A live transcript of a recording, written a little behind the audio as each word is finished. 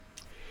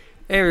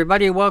Hey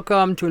everybody,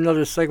 welcome to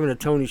another segment of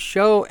Tony's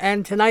Show,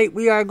 and tonight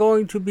we are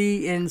going to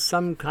be in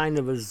some kind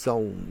of a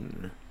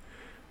zone.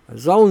 A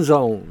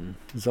zone.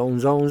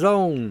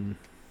 Remember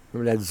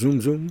that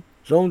zoom?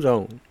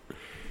 Zone.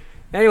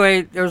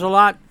 Anyway, there's a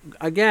lot,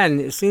 again,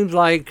 it seems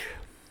like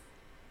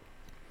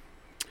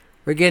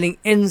we're getting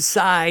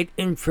inside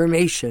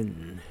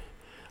information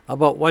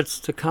about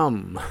what's to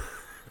come.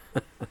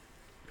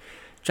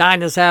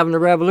 China's having a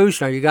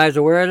revolution. Are you guys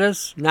aware of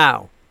this?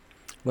 Now,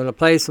 I'm going to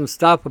play some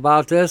stuff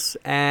about this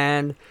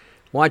and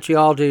want you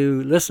all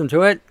to listen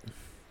to it.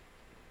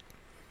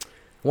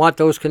 I want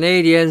those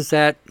Canadians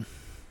that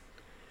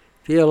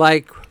feel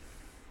like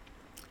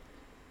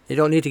they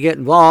don't need to get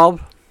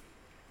involved,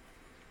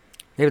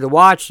 maybe to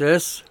watch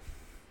this.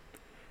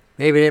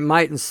 Maybe it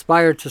might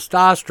inspire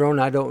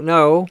testosterone, I don't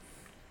know.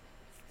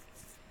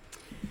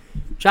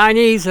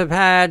 Chinese have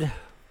had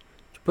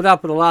to put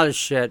up with a lot of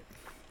shit.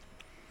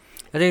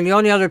 I think the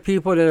only other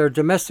people that are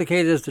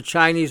domesticated as the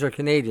Chinese are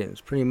Canadians,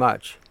 pretty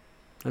much.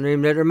 I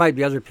mean, there might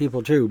be other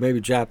people too,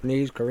 maybe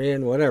Japanese,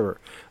 Korean, whatever.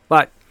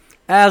 But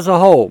as a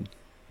whole,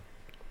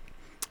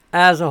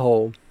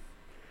 Chinese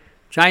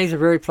are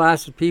very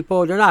placid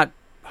people. They're not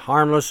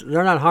harmless.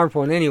 They're not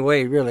harmful in any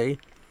way, really.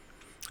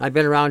 I've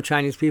been around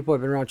Chinese people.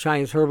 I've been around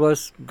Chinese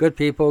herbalists. Good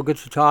people, good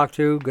to talk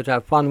to, good to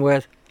have fun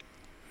with.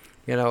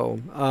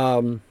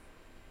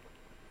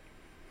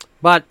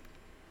 But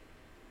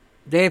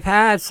they've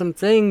had some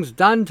things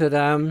done to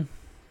them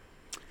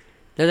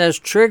that has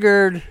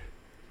triggered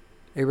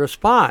a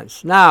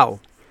response. Now,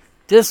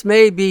 this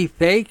may be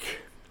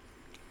fake.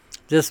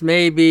 This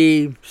may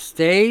be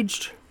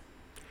staged.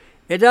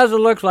 It doesn't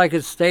look like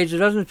it's staged. It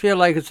doesn't feel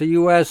like it's a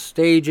U.S.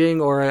 staging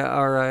or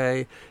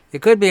a.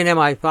 It could be an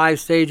MI5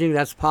 staging.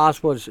 That's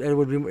possible.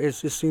 It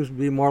seems to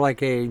be more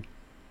like a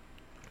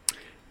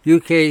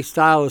UK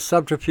style of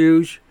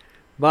subterfuge,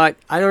 but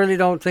I really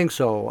don't think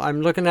so.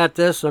 I'm looking at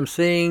this. I'm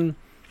seeing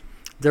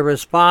the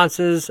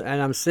responses,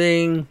 and I'm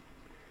seeing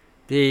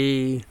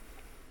the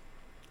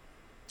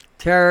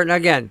terror. And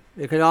again,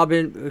 it could all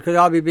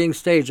be being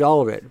staged,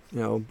 all of it,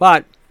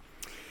 But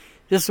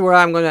this is where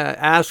I'm going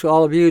to ask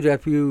all of you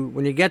that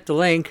when you get the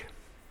link,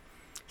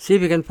 see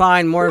if you can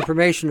find more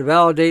information to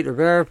validate or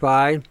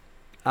verify.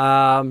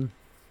 If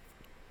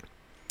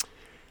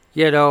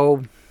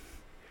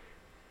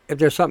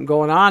there's something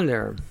going on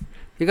there,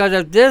 because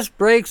if this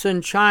breaks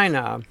in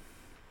China,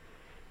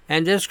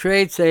 and this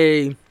creates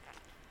a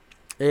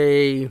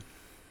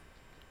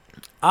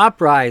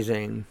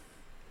uprising,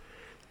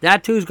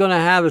 that too is going to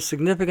have a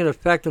significant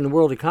effect on the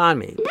world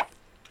economy.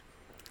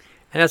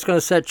 And that's going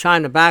to set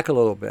China back a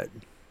little bit.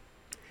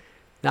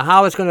 Now,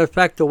 how it's going to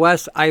affect the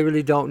West, I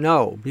really don't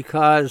know,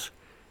 because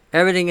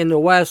everything in the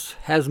West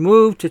has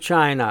moved to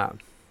China.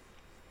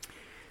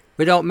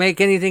 We don't make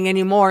anything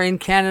anymore in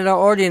Canada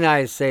or the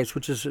United States,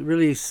 which is a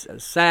really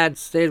sad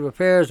state of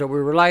affairs, that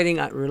we're relying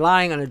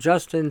on a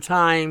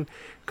just-in-time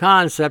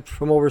concept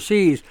from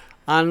overseas.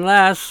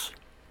 Unless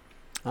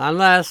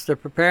they're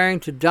preparing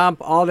to dump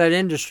all that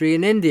industry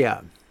in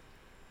India.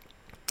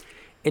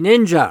 In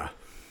India.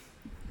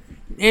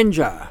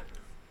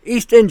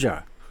 East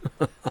India.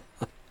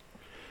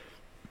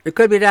 It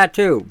could be that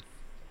too.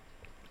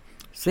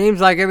 Seems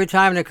like every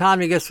time an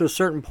economy gets to a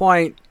certain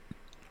point,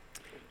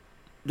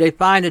 they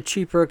find a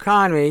cheaper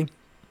economy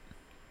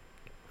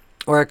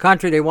or a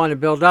country they want to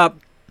build up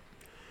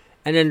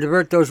and then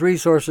divert those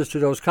resources to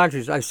those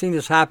countries. I've seen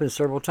this happen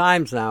several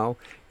times now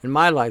in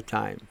my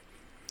lifetime.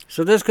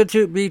 So this could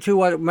be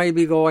what may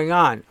be going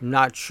on. I'm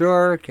not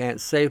sure,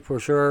 can't say for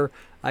sure.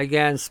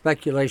 Again,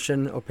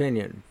 speculation,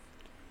 opinion.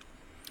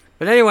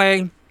 But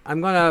anyway,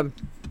 I'm going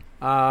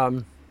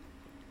to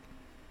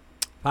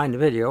find the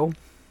video.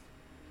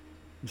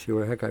 Let's see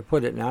where the heck I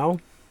put it now.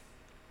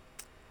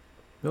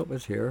 Nope,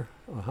 it's here.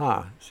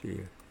 Aha, let's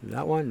see.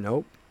 That one?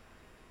 Nope.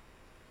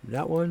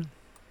 That one?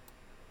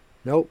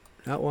 Nope.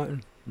 That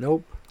one?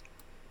 Nope.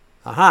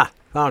 Aha,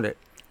 found it.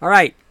 All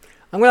right,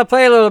 I'm going to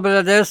play a little bit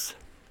of this.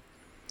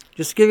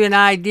 Just to give you an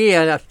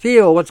idea, a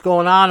feel what's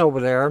going on over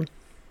there.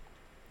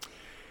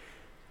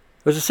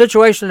 There's a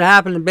situation that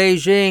happened in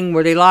Beijing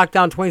where they locked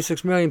down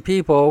 26 million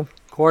people,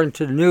 according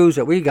to the news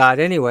that we got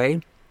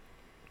anyway.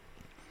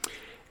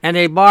 And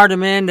they barred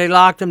them in, they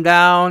locked them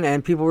down,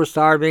 and people were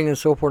starving and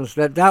so forth.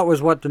 So that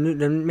was what the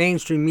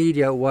mainstream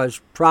media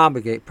was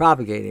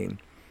propagating.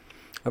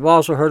 I've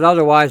also heard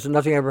otherwise, and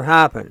nothing ever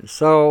happened.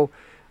 So,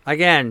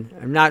 again,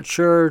 I'm not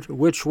sure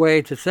which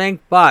way to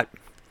think, but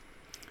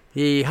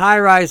the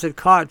high-rise that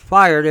caught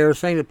fire, they were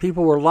saying that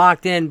people were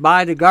locked in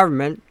by the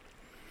government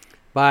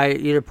by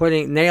either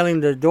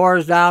nailing the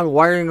doors down,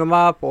 wiring them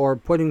up, or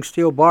putting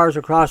steel bars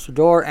across the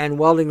door and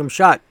welding them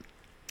shut.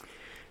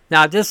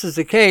 Now, if this is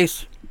the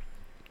case,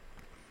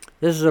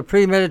 this is a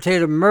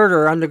premeditated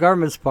murder on the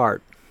government's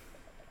part.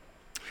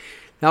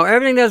 Now,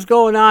 everything that's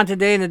going on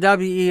today in the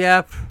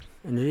WEF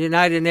and the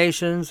United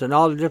Nations and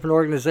all the different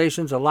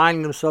organizations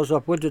aligning themselves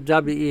up with the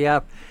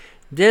WEF,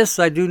 this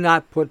I do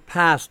not put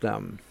past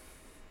them.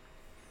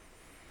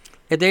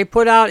 If they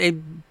put out a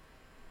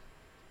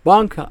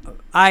bunk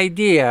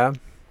idea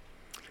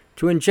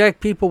to inject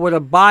people with a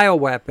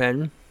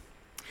bioweapon.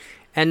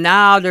 And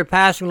now they're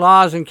passing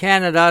laws in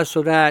Canada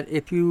so that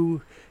if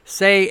you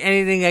say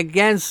anything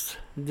against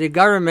the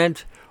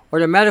government or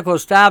the medical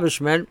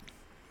establishment,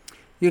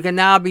 you can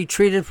now be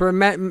treated for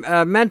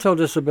a mental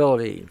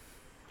disability.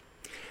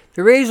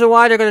 The reason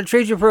why they're going to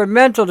treat you for a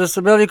mental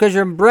disability is because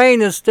your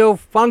brain is still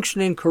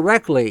functioning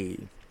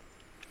correctly.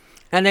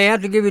 And they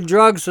have to give you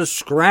drugs to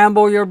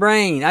scramble your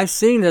brain. I've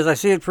seen this. I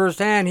see it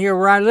firsthand here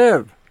where I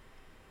live.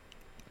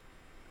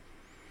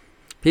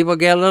 People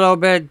get a little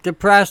bit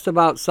depressed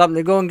about something.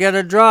 They go and get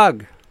a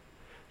drug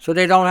so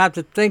they don't have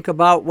to think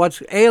about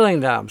what's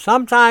ailing them.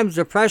 Sometimes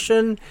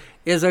depression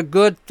is a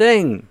good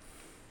thing.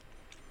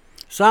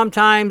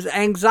 Sometimes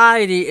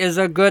anxiety is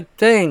a good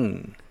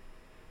thing.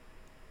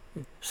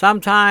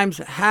 Sometimes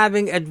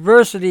having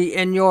adversity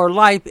in your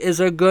life is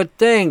a good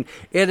thing.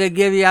 It'll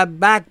give you a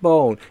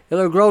backbone.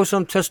 It'll grow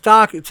some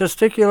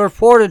testicular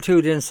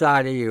fortitude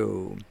inside of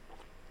you.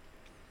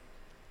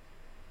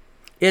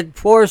 It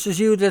forces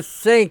you to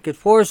think. It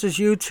forces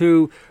you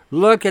to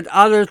look at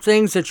other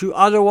things that you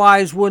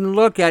otherwise wouldn't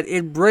look at.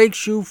 It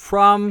breaks you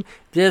from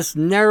this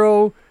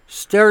narrow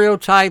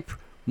stereotype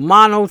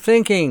mono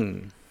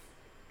thinking.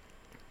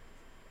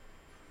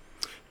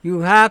 You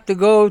have to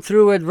go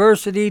through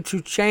adversity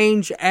to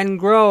change and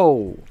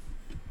grow.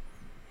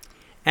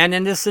 And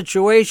in this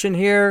situation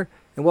here,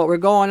 and what we're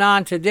going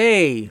on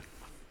today,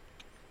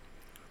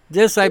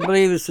 this I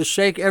believe is to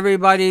shake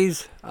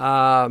everybody's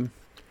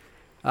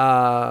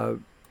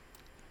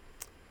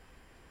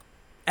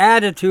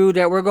attitude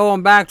that we're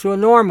going back to a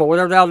normal,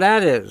 whatever the hell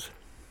that is.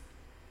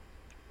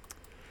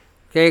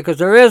 Okay, because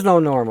there is no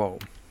normal.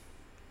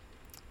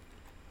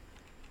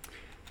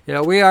 You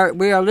know, we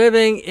are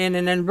living in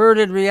an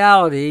inverted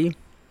reality,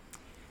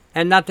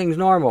 and nothing's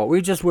normal.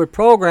 We're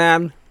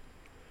programmed.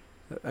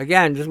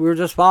 Again, we're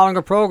just following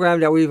a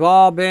program that we've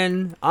all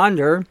been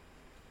under,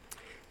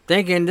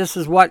 thinking this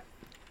is what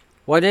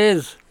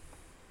is.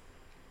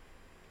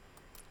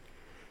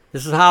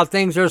 This is how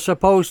things are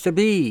supposed to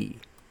be.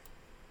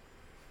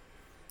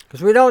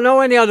 Because we don't know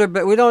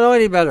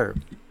any better.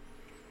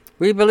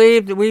 We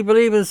believe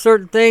in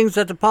certain things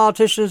that the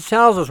politicians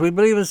tells us. We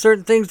believe in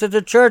certain things that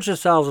the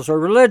churches tells us, or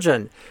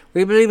religion.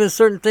 We believe in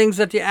certain things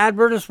that the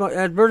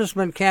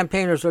advertisement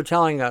campaigners are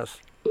telling us.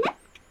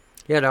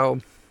 You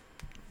know,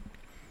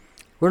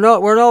 we're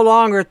no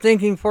longer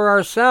thinking for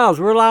ourselves.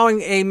 We're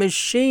allowing a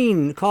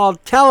machine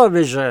called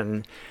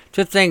television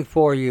to think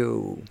for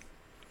you.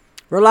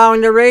 We're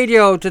allowing the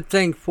radio to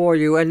think for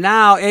you, and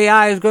now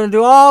AI is going to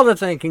do all the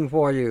thinking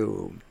for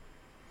you.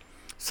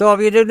 So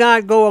if you do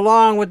not go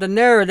along with the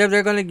narrative,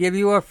 they're going to give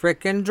you a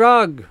frickin'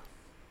 drug.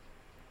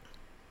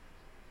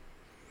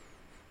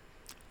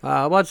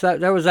 What's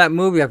that? There was that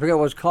movie, I forget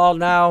what it's called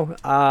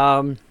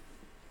now.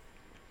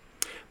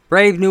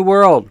 Brave New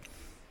World.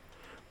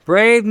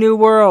 Brave New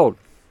World.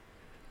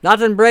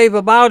 Nothing brave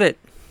about it.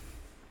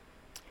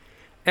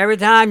 Every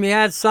time you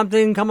had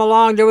something come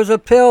along, there was a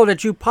pill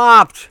that you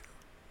popped.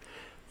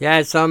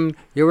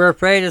 You were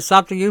afraid of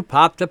something, you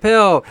popped a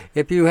pill.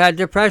 If you had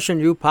depression,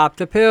 you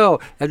popped a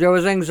pill. If there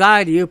was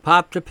anxiety, you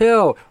popped a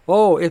pill.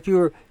 Oh, if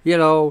you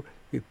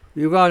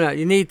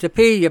need to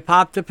pee, you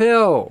popped a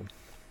pill.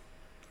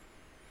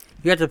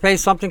 You have to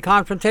face something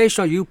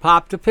confrontational, you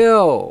popped a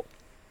pill.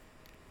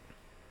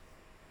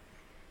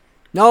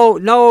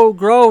 No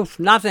growth,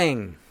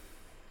 nothing.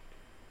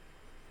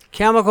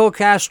 Chemical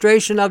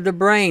castration of the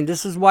brain.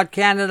 This is what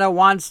Canada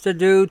wants to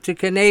do to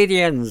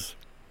Canadians.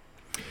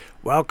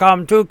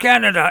 Welcome to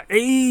Canada,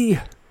 eh?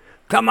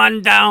 Come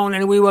on down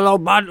and we will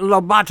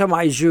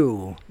lobotomize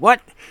you.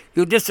 What?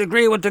 You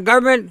disagree with the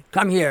government?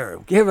 Come here.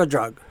 Give a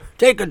drug.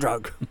 Take a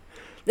drug.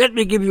 Let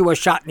me give you a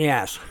shot in the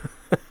ass.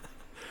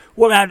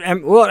 We'll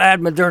add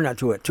Moderna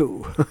to it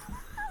too.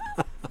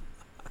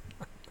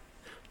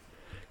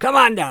 Come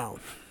on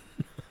down.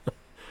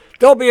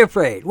 Don't be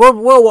afraid.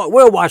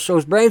 We'll wash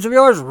those brains of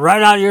yours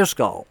right out of your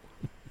skull.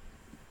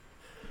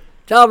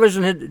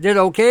 Television did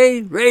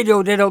okay.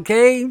 Radio did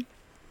okay.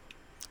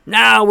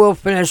 Now we'll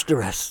finish the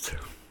rest.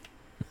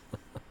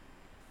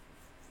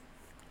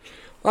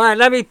 All right,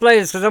 let me play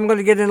this because I'm going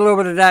to get in a little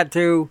bit of that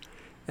too.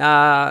 We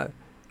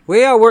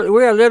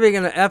are living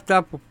in an effed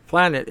up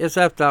planet. It's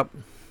effed up.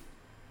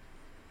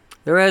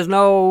 There is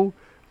no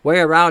way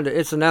around it.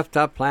 It's an effed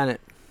up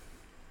planet.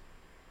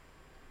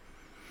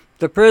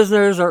 The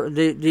prisoners are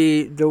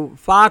the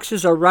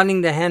foxes are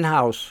running the hen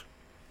house.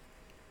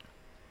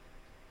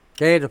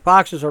 Okay, the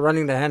foxes are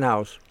running the hen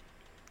house.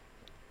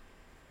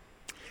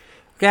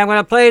 Okay, I'm going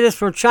to play this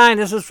from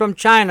China. This is from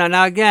China.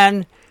 Now,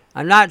 again,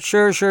 I'm not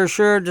sure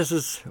this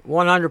is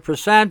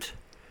 100%,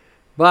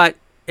 but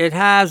it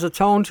has a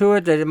tone to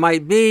it that it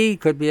might be.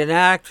 Could be an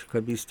act,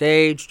 could be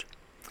staged.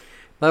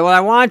 But what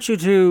I want you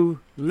to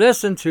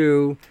listen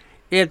to,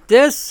 if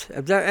this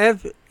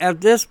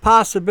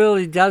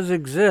possibility does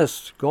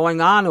exist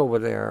going on over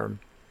there,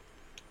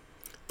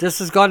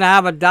 this is going to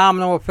have a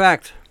domino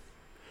effect.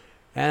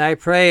 And I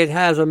pray it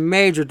has a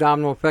major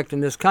domino effect in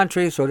this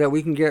country so that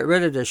we can get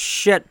rid of the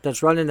shit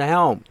that's running the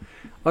helm.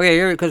 Okay,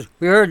 here, because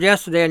we heard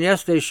yesterday on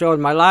yesterday's show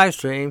in my live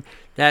stream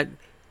that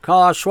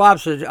Klaus Schwab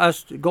said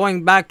us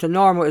going back to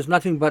normal is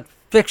nothing but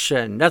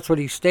fiction. That's what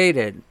he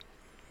stated.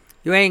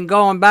 You ain't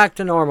going back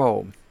to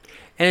normal.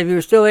 And if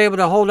you're still able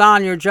to hold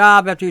on to your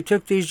job after you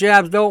took these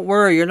jabs, don't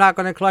worry. You're not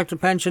going to collect a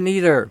pension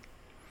either.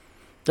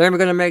 They're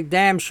going to make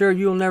damn sure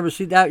you'll never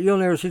see that. You'll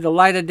never see the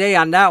light of day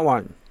on that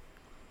one.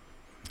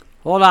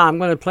 Hold on. I'm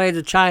going to play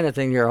the China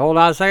thing here. Hold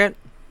on a second.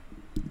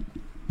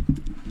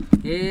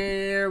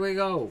 Here we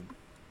go.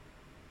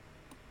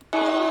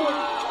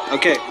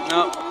 Okay,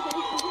 now,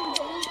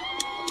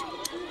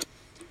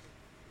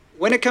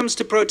 when it comes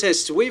to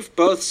protests, we've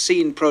both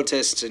seen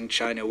protests in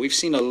China. We've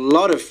seen a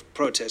lot of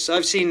protests.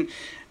 I've seen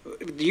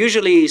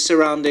usually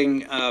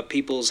surrounding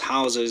people's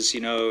houses,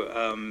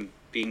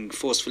 being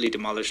forcefully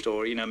demolished,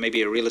 or,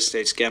 maybe a real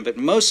estate scam, but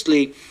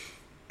mostly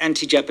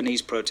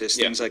anti-Japanese protests,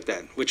 things like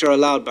that, which are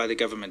allowed by the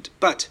government.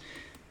 But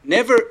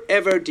never,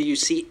 ever do you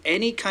see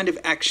any kind of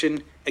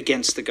action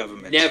against the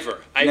government. Never.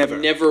 I've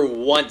never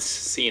once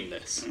seen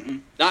this.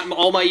 Not in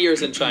all my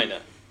years in China.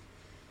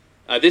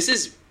 This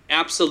is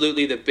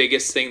absolutely the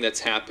biggest thing that's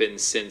happened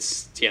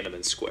since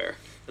Tiananmen Square.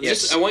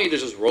 I want you to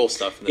just roll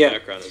stuff in the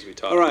background as we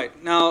talk. All right.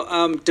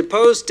 Now,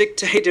 deposed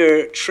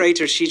dictator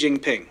traitor Xi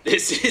Jinping.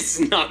 This is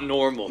not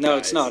normal, No, guys.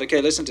 it's not. Okay,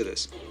 listen to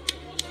this.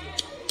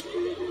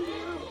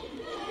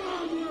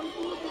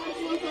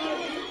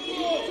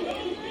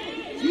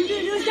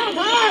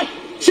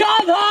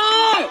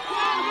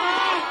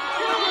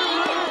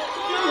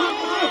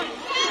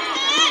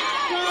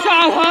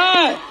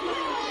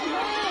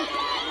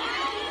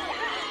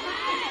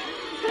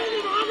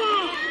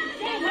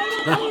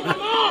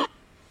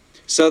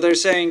 So they're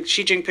saying,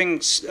 Xi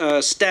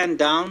Jinping, stand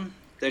down.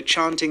 They're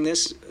chanting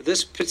this.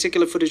 This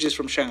particular footage is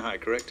from Shanghai,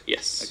 correct?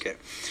 Yes. Okay.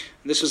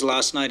 This was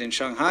last night in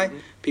Shanghai.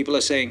 People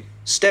are saying,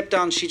 step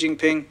down, Xi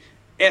Jinping.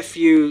 F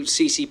you,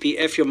 CCP.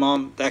 F your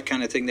mom. That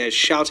kind of thing. They're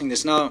shouting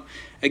this. Now,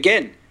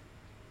 again,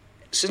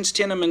 since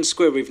Tiananmen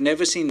Square, we've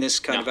never seen this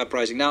kind of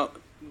uprising. Now,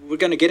 we're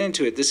going to get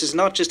into it. This is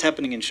not just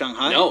happening in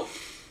Shanghai. No.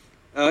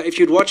 If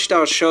you'd watched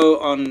our show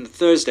on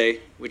Thursday,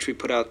 which we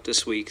put out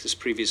this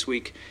previous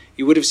week,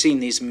 you would have seen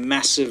these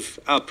massive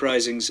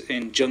uprisings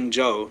in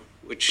Zhengzhou,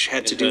 which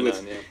had to do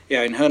with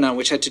in Henan,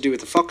 which had to do with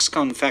the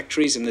Foxconn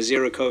factories and the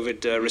zero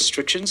COVID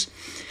restrictions.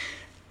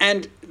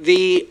 And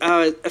the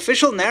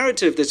official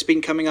narrative that's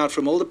been coming out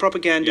from all the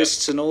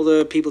propagandists and all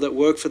the people that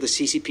work for the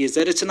CCP is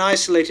that it's an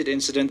isolated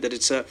incident, that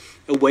it's a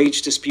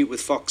wage dispute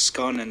with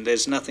Foxconn and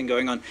there's nothing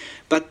going on.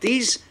 But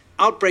these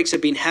outbreaks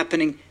have been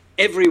happening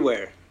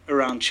everywhere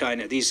around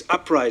China, these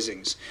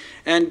uprisings.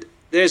 And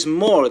there's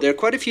more. There are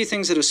quite a few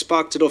things that have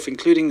sparked it off,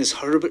 including this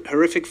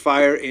horrific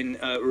fire in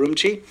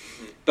Urumqi.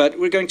 But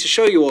we're going to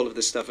show you all of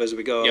this stuff as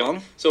we go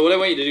along. So what I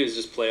want you to do is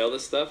just play all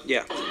this stuff.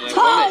 Yeah. And I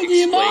want to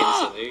explain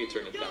something. You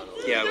turn it down a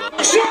little. Yeah, I will.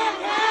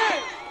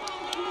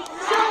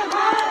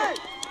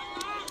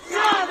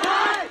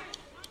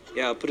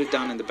 Yeah, I'll put it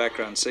down in the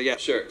background. So yeah.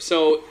 Sure.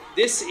 So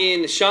this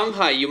in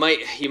Shanghai, you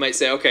might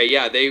say, okay,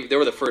 yeah, they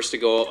were the first to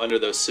go under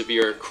those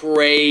severe,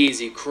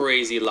 crazy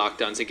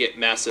lockdowns and get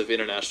massive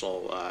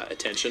international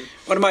attention.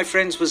 One of my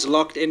friends was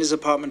locked in his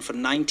apartment for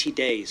 90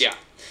 days. Yeah.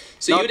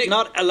 So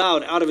not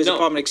allowed out of his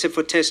apartment except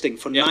for testing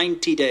for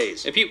 90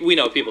 days. And we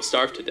know people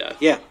starved to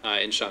death.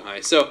 In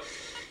Shanghai. So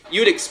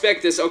you'd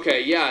expect this.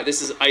 Okay, yeah,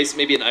 this is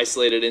maybe an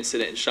isolated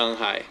incident in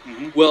Shanghai.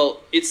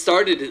 Well, it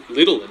started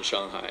little in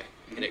Shanghai,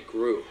 and it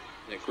grew.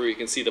 You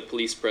can see the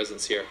police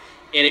presence here.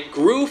 And it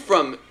grew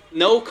from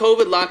no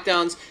COVID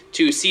lockdowns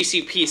to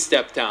CCP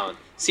step down.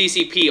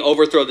 CCP,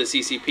 overthrow the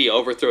CCP,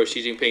 overthrow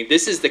Xi Jinping.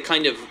 This is the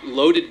kind of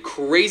loaded,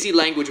 crazy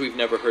language we've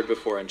never heard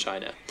before in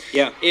China.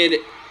 Yeah. And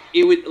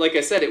it would, like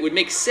I said, it would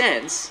make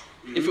sense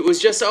if it was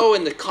just,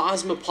 in the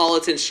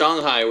cosmopolitan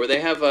Shanghai where they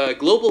have a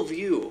global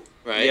view,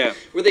 right? Yeah.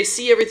 Where they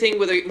see everything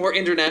with a more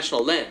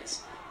international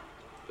lens.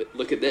 But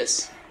look at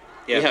this.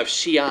 Yeah. We have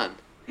Xi'an.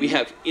 We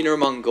have Inner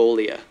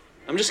Mongolia.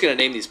 I'm just going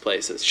to name these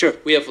places. Sure.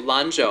 We have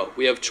Lanzhou.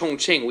 We have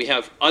Chongqing. We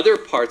have other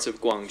parts of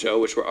Guangzhou,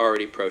 which were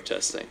already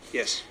protesting.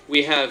 Yes.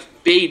 We have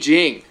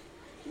Beijing.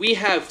 We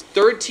have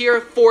third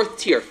tier, fourth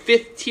tier,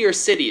 fifth tier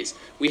cities.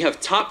 We have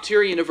top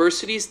tier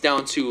universities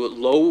down to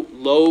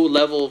low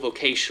level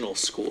vocational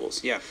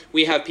schools. Yeah.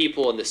 We have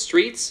people in the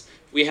streets.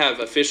 We have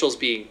officials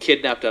being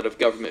kidnapped out of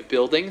government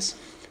buildings.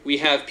 We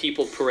have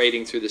people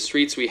parading through the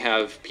streets. We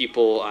have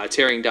people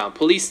tearing down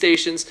police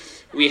stations.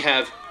 We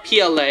have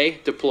PLA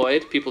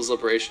deployed, People's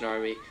Liberation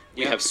Army.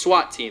 We have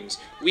SWAT teams.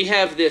 We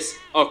have this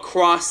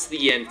across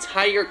the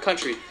entire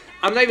country.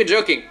 I'm not even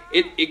joking.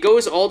 It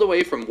goes all the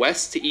way from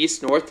west to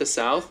east, north to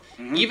south.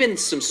 Even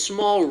some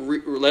small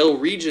little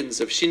regions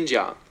of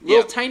Xinjiang,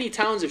 little tiny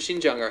towns of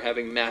Xinjiang are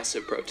having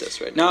massive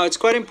protests right now. Now, it's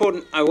quite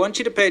important. I want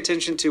you to pay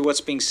attention to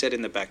what's being said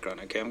in the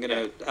background, okay? I'm going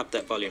to up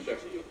that volume. Sure.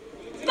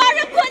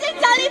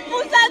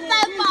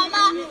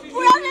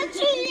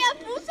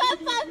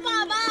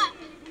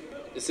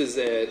 This is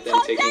them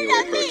taking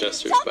away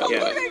protesters, by the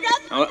way.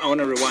 I want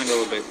to rewind a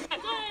little bit.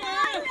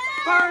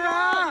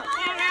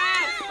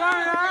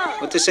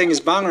 What they're saying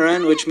is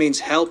Bangran, which means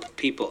help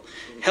people.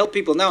 Help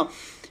people. Now,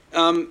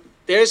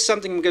 there's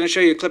something I'm going to show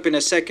you a clip in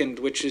a second,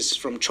 which is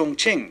from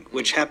Chongqing,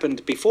 which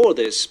happened before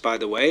this, by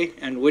the way,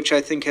 and which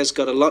I think has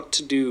got a lot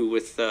to do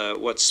with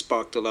what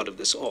sparked a lot of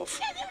this off.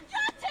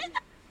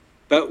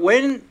 But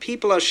when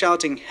people are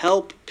shouting,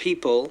 help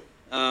people,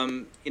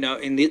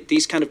 in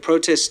these kind of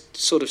protest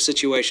sort of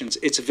situations,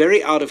 it's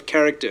very out of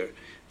character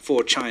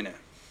for China.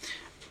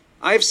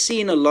 I've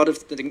seen a lot of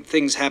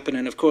things happen,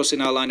 and of course in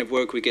our line of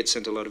work we get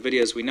sent a lot of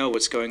videos, we know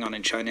what's going on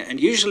in China, and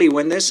usually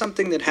when there's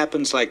something that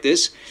happens like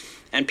this,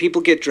 and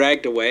people get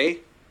dragged away,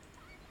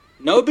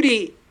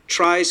 nobody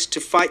tries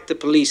to fight the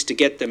police to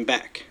get them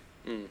back.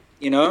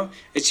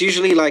 It's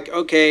usually like,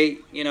 okay,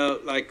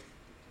 like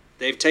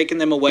they've taken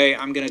them away,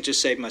 I'm going to just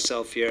save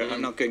myself here,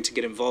 I'm not going to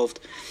get involved.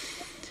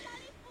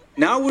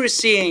 Now we're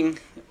seeing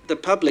the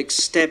public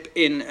step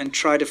in and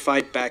try to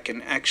fight back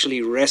and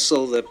actually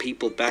wrestle the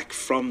people back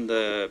from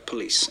the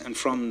police and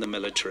from the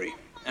military.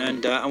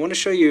 And I want to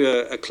show you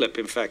a clip.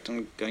 In fact,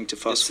 I'm going to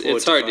fast forward.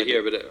 It's hard to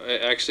hear, but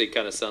it actually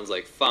kind of sounds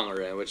like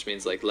 "fangren," which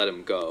means like "let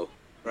him go."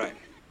 Right.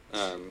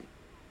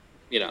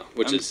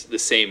 Which is the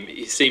same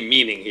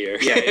meaning here.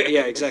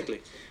 Yeah,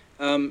 exactly.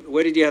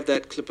 Where did you have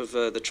that clip of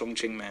the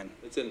Chongqing man?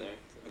 It's in there.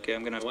 Okay,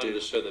 I'm going to have I wanted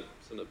to show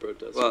some of the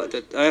protests. Well,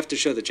 I have to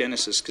show the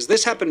genesis, because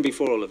this happened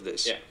before all of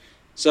this. Yeah.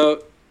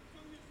 So,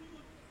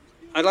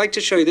 I'd like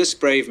to show you this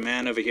brave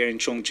man over here in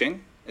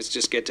Chongqing. Let's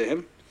just get to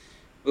him.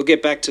 We'll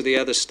get back to the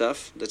other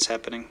stuff that's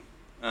happening.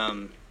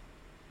 Okay,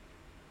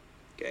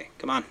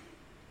 come on.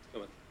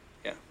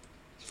 Yeah.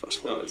 Fast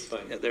forward. No, it's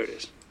fine. Yeah, there it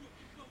is.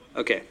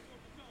 Okay.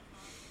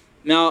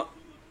 Now,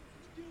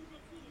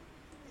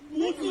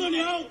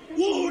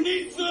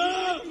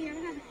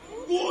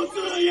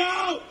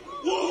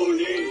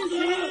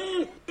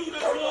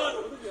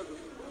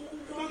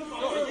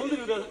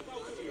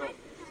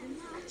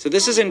 so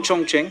this is in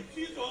Chongqing.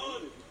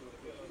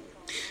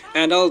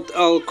 And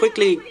I'll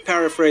quickly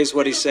paraphrase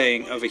what he's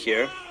saying over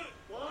here.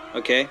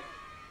 Okay?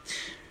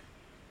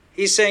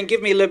 He's saying, give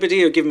me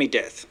liberty or give me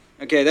death.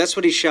 Okay, that's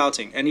what he's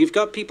shouting. And you've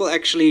got people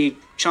actually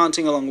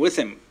chanting along with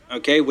him,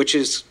 okay, which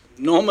is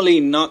normally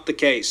not the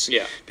case.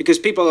 Yeah. Because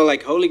people are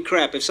like, holy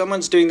crap, if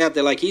someone's doing that,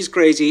 they're like, he's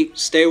crazy,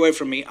 stay away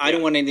from me, I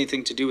don't want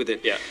anything to do with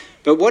it. Yeah.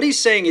 But what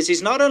he's saying is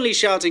he's not only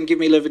shouting, give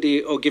me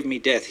liberty or give me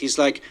death. He's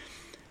like,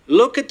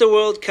 look at the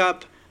World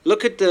Cup,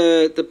 look at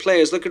the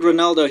players, look at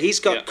Ronaldo, he's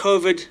got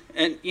COVID,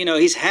 and,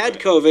 he's had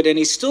COVID, and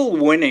he's still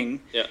winning,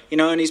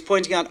 and he's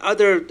pointing out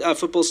other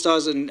football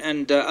stars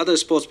and other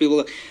sports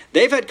people,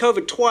 they've had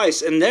COVID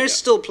twice, and they're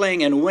still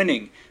playing and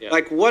winning. Yeah.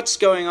 Like, what's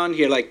going on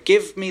here? Like,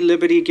 give me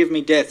liberty, give me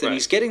death, and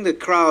he's getting the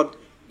crowd,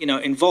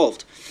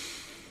 involved.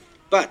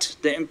 But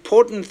the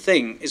important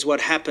thing is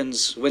what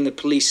happens when the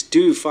police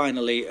do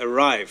finally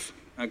arrive,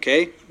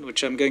 okay?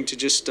 Which I'm going to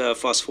just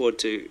fast forward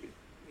to,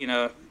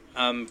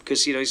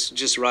 because he's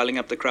just riling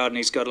up the crowd and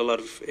he's got a lot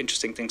of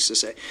interesting things to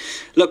say.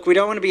 Look, we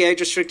don't want to be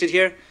age restricted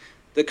here.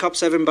 The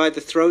cops have him by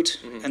the throat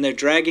and they're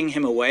dragging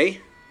him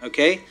away,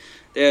 okay?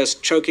 They're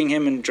choking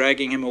him and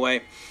dragging him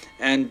away.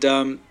 And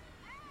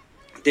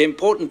the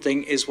important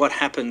thing is what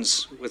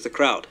happens with the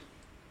crowd,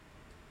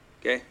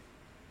 okay?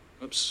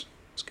 Oops,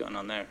 what's going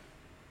on there?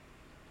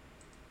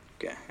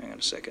 Okay, hang on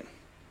a second.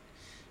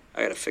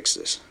 I gotta fix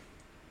this.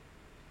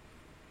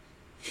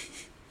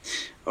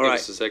 All right.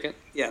 Just a second.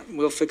 Yeah,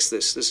 we'll fix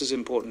this. This is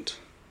important.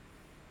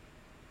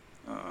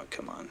 Oh,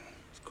 come on.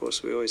 Of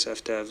course, we always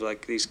have to have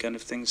like these kind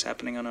of things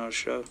happening on our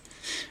show.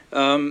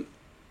 The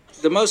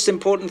most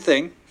important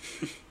thing,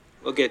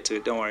 we'll get to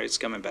it. Don't worry, it's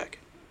coming back.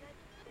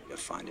 I'll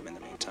find him in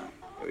the meantime.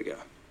 Here we go.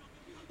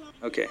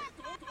 Okay.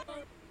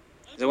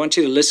 I want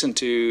you to listen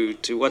to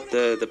what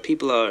the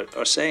people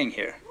are saying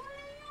here.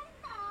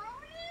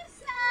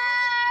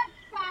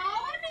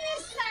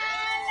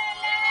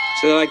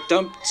 So they're like,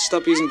 don't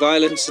stop using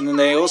violence, and then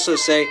they also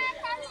say,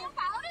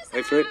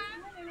 wait for it.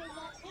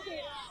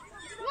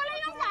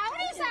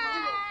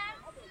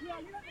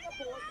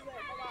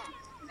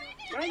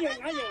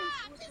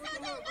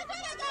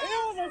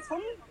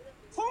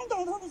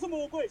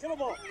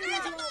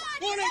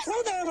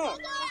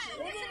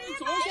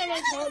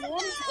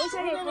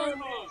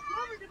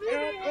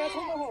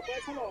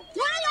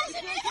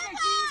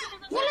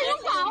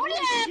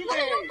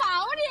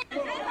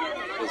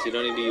 Because you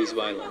don't need to use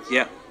violence.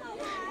 Yeah.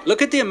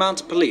 Look at the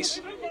amount of police.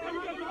 The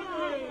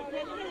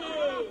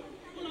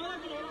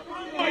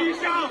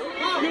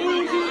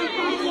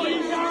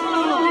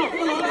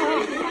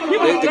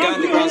guy on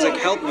the ground's like,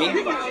 help me.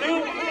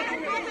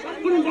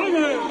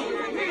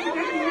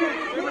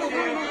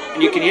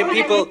 And you can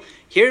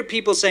hear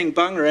people saying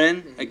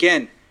Bangren,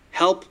 again,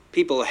 help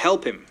people,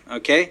 help him,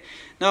 okay?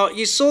 Now,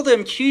 you saw the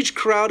huge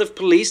crowd of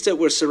police that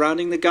were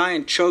surrounding the guy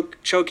and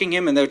choking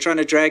him, and they were trying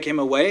to drag him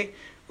away.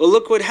 Well,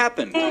 look what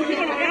happened.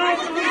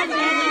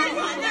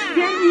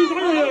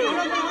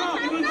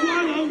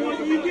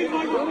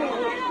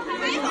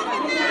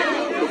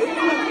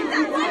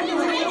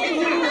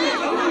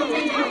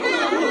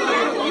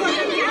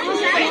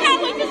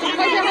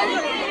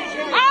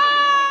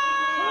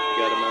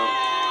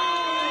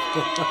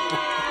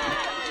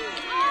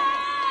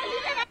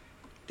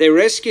 They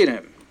rescued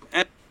him.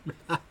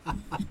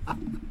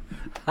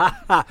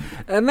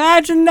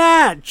 Imagine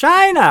that.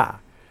 China.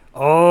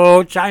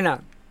 Oh,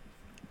 China.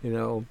 You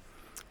know,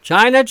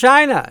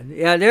 China.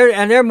 Yeah,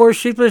 they're more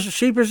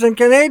sheepish than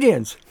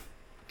Canadians.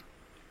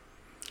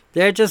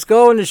 They're just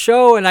going to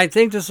show, and I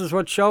think this is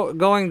what's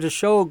going to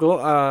show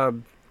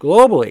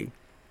globally.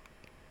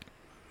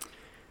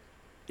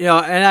 You know,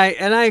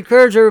 and I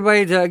encourage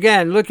everybody to,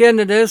 again, look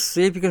into this,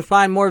 see if you can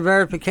find more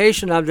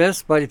verification of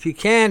this. But if you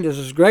can, this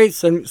is great.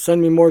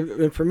 Send me more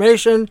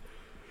information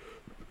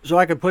so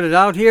I can put it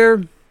out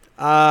here.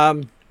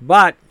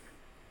 But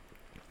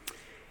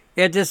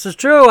if this is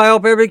true, I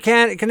hope every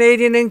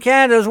Canadian in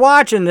Canada is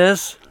watching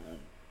this,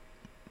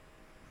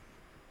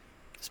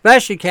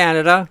 especially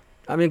Canada.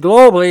 I mean,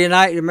 globally,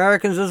 United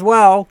Americans as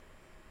well,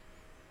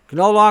 can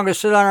no longer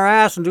sit on our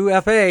ass and do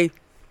FA.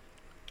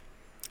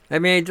 I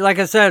mean, like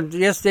I said,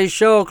 yesterday's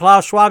show,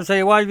 Klaus Schwab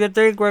said, "Well, you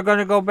think we're going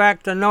to go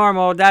back to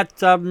normal?"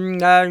 That's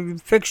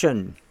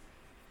fiction.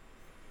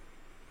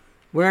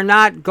 We're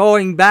not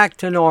going back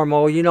to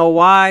normal. You know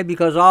why?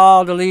 Because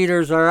all the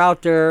leaders are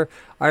out there,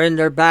 are in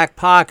their back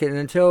pocket,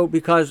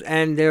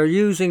 and they're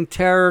using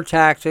terror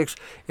tactics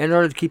in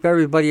order to keep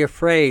everybody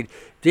afraid.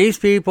 These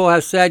people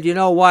have said, you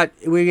know what?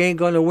 We ain't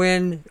going to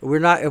win. We're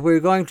not going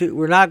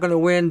to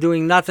win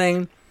doing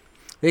nothing.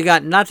 We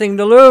got nothing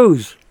to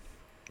lose.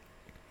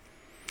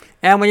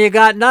 And when you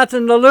got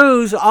nothing to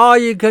lose, all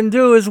you can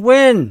do is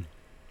win.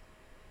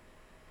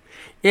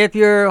 If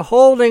you're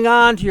holding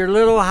on to your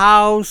little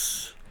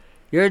house,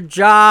 your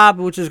job,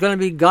 which is going to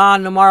be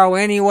gone tomorrow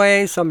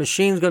anyway, some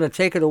machine's going to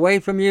take it away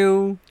from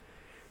you.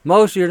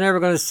 Most of you are never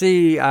going to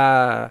see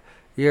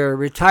your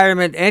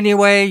retirement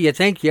anyway. You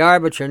think you are,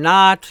 but you're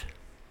not.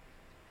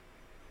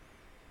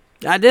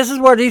 Now, this is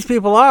where these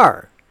people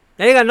are.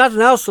 They got nothing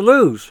else to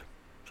lose.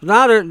 So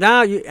that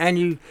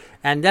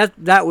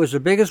was the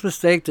biggest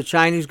mistake the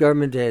Chinese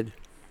government did.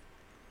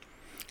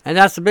 And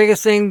that's the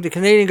biggest thing the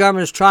Canadian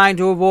government is trying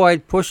to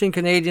avoid, pushing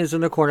Canadians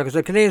in the corner, because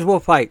the Canadians will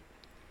fight.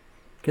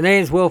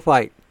 Canadians will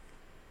fight.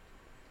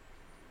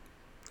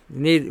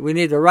 We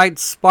need the right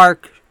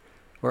spark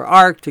or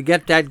arc to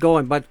get that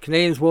going, but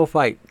Canadians will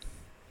fight.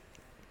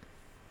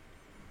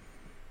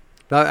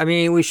 But, I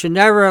mean, we should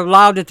never have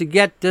allowed it to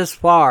get this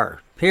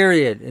far.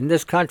 Period. In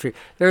this country.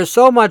 There's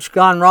so much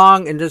gone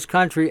wrong in this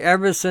country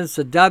ever since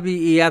the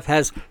WEF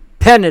has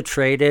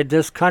penetrated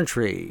this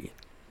country.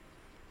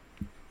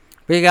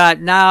 We got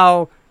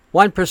now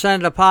 1%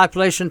 of the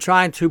population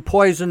trying to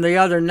poison the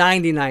other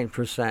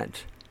 99%.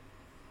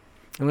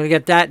 I'm going to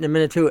get that in a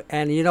minute too.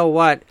 And you know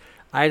what?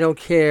 I don't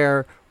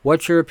care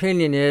what your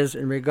opinion is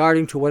in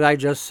regarding to what I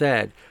just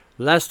said.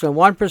 Less than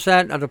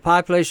 1% of the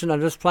population on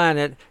this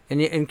planet,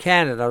 in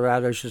Canada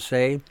rather I should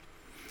say,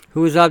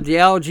 who is of the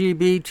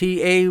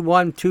LGBTA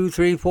 1, 2,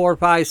 3, 4,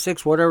 5,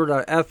 6, whatever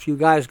the F you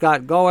guys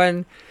got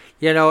going.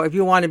 You know, if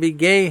you want to be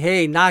gay,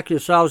 hey, knock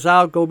yourselves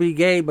out, go be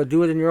gay, but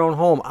do it in your own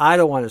home. I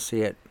don't want to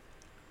see it.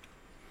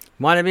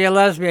 Want to be a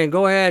lesbian,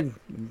 go ahead,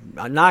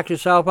 knock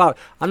yourself out.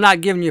 I'm not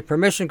giving you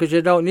permission because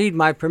you don't need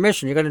my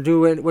permission. You're going to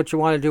do what you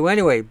want to do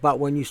anyway. But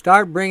when you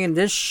start bringing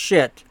this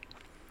shit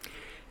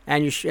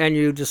and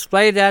you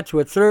display that to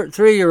a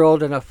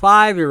 3-year-old and a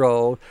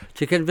 5-year-old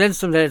to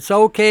convince them that it's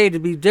okay to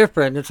be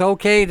different, it's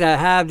okay to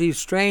have these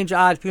strange,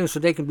 odd feelings so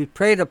they can be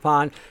preyed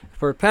upon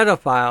for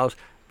pedophiles,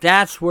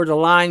 that's where the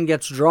line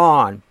gets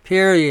drawn.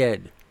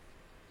 Period.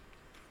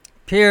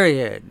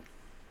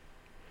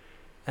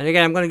 And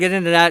again, I'm going to get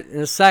into that in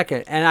a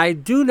second. And I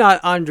do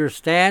not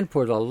understand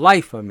for the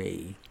life of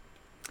me,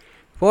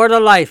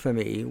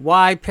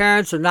 why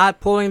parents are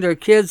not pulling their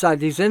kids out of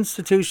these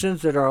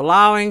institutions that are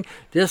allowing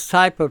this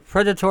type of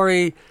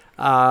predatory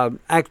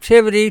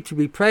activity to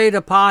be preyed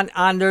upon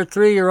on their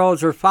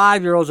 3-year-olds or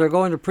 5-year-olds that are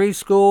going to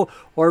preschool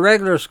or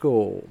regular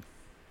school.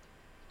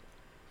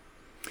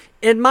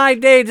 In my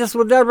day, this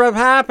would never have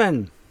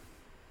happened.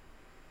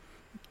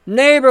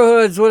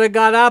 Neighborhoods would have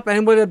got up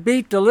and would have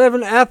beat the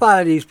living F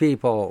out of these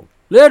people.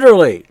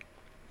 Literally.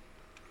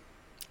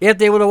 If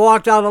they would have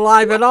walked out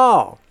alive at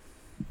all.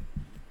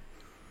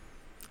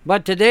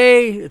 But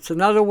today, it's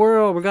another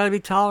world. We've got to be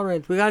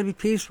tolerant. We've got to be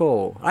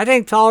peaceful. I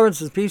think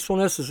tolerance and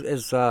peacefulness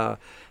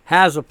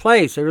has a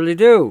place. I really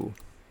do.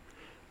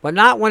 But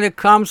not when it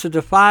comes to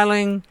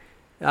defiling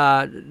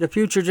the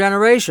future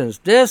generations.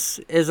 This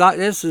is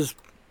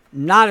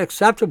not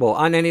acceptable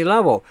on any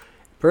level.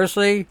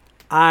 Personally,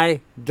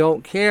 I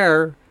don't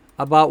care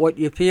about what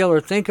you feel or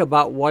think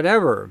about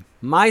whatever.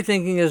 My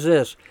thinking is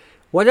this.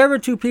 Whatever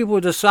two people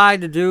decide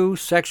to do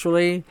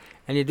sexually,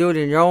 and you do it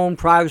in your own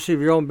privacy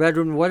of your own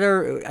bedroom,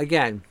 whatever,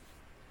 again,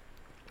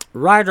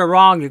 right or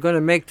wrong, you're going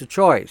to make the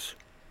choice.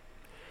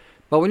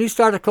 But when you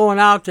start going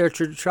out there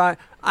to try,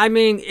 I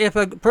mean, if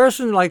a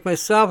person like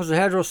myself is a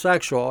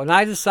heterosexual, and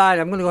I decide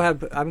I'm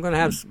going to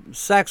have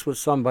sex with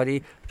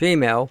somebody,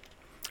 female,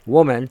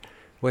 woman,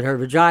 with her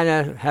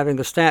vagina having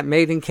a stamp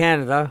made in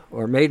Canada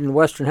or made in the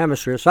Western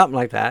Hemisphere, something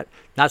like that,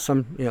 not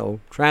some,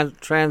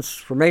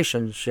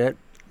 transformation shit.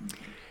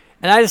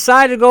 And I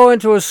decided to go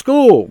into a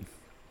school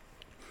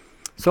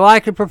so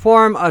I could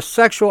perform a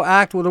sexual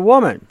act with a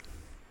woman.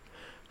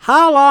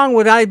 How long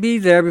would I be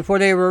there before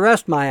they would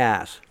arrest my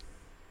ass?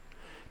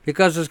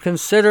 because it's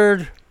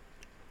considered,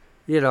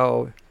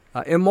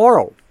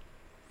 immoral.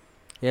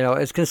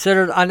 It's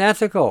considered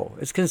unethical.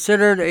 It's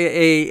considered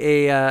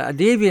a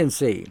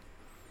deviancy.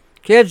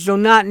 Kids do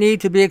not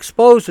need to be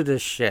exposed to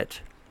this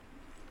shit.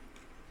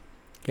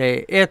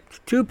 Okay,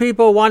 if two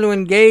people want to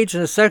engage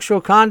in a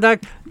sexual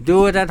conduct,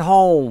 do it at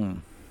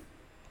home.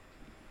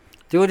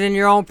 Do it in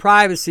your own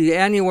privacy,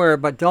 anywhere,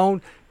 but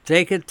don't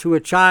take it to a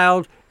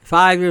child,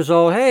 5 years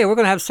old. Hey, we're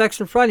going to have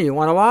sex in front of you.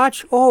 Want to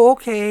watch? Oh,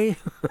 okay.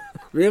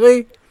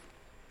 Really?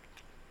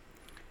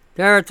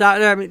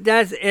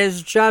 That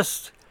is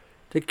just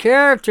the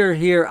character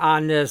here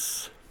on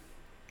this.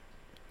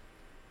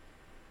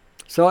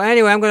 So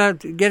anyway, I'm going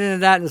to get into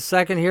that in a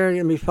second here.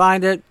 Let me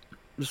find it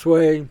this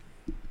way.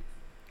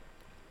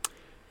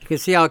 You can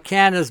see how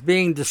Canada's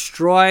being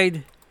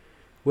destroyed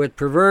with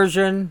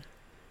perversion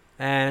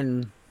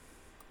and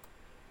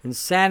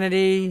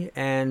insanity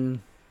and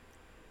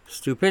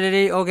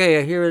stupidity.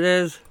 Okay, here it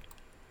is.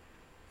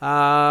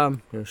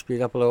 I'm going to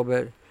speed up a little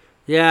bit.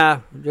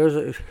 Yeah,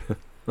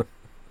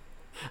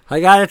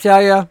 I got to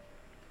tell you,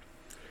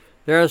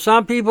 there are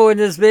some people in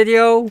this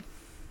video,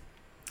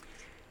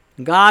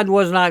 God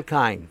was not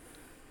kind.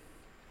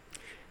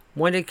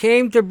 When it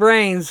came to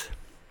brains,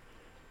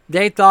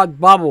 they thought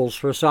bubbles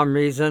for some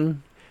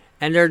reason,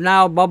 and they're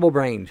now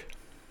bubble-brained.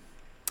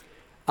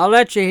 I'll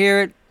let you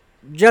hear it,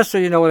 just so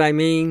you know what I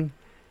mean.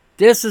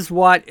 This is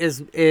what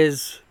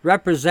is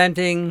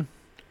representing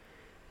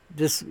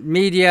this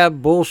media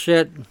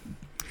bullshit.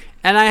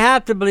 And I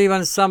have to believe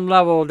on some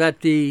level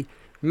that the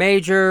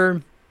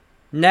major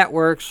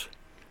networks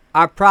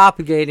are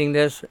propagating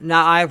this.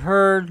 Now, I've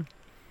heard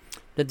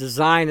that the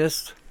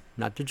Zionists,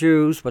 not the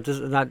Jews, but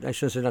I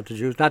shouldn't say not the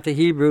Jews, not the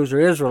Hebrews or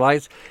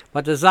Israelites,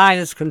 but the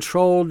Zionists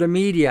control the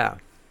media.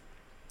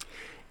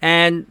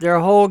 And their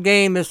whole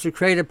game is to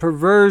create a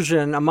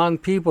perversion among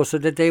people so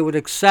that they would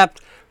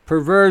accept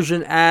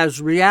perversion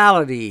as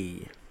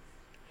reality.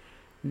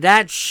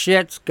 That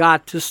shit's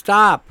got to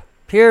stop.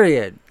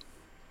 Period.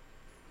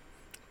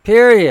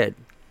 Period.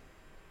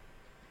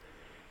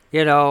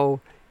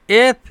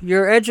 If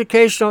your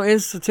educational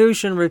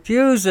institution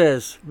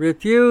refuses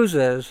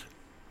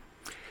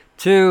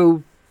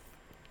to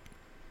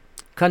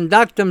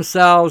conduct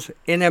themselves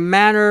in a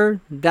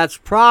manner that's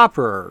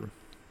proper,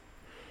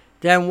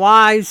 then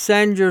why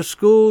send your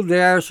school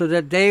there so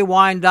that they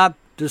wind up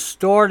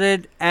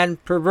distorted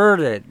and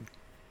perverted?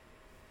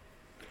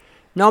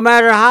 No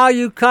matter how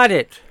you cut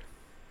it.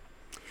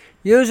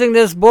 Using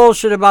this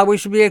bullshit about we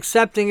should be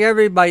accepting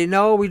everybody.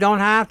 No, we don't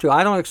have to.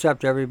 I don't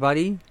accept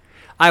everybody.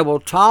 I will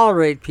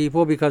tolerate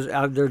people because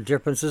of their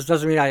differences.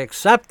 Doesn't mean I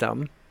accept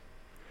them.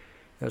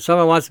 If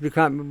someone wants to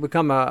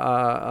become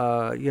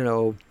a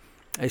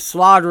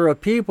slaughterer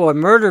of people and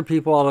murder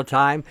people all the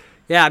time,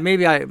 yeah,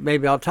 maybe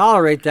I'll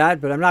tolerate that,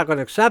 but I'm not going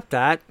to accept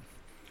that.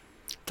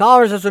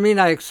 Tolerance doesn't mean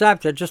I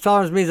accept it. Just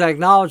tolerance means I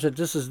acknowledge that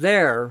this is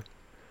there.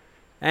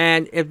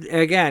 And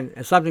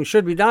if something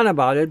should be done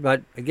about it,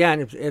 but again,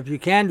 if you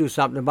can do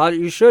something about it,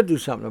 you should do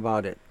something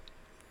about it.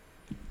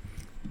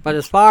 But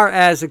as far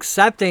as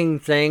accepting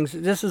things,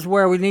 this is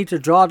where we need to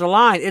draw the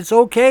line. It's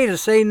okay to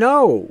say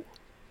no.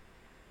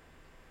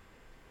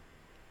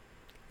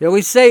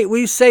 We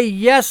say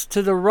yes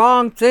to the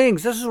wrong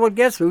things. This is what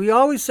gets me. We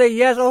always say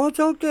yes. Oh, it's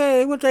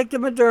okay. We'll take the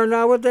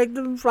Moderna. We'll take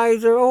the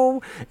Pfizer.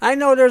 Oh, I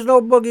know there's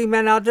no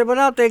boogeyman out there, but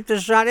I'll take the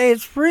shot. Hey,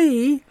 it's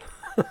free.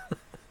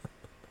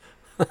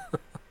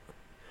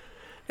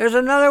 There's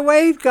another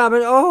wave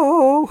coming.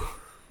 Oh,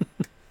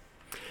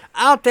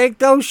 I'll take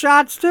those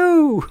shots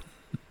too.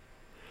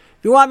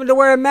 You want me to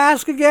wear a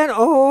mask again?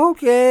 Oh,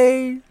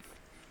 okay. You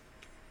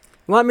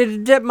want me to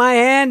dip my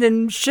hand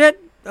in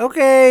shit?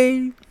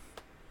 Okay.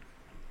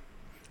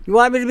 You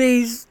want me to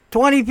be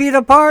 20 feet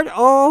apart?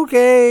 Oh,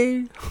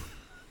 okay.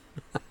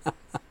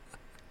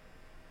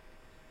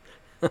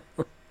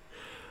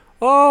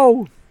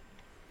 Oh,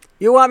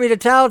 you want me to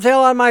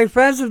tattletale on my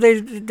friends if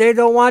they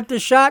don't want the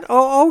shot?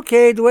 Oh,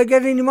 okay. Do I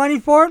get any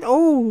money for it?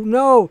 Oh,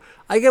 no.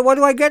 What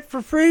do I get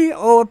for free?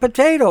 Oh, a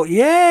potato.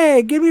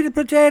 Yay, give me the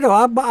potato.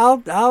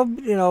 I'll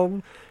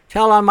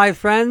tell on my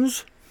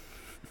friends.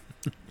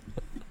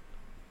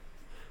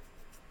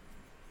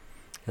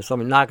 There's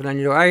someone knocking on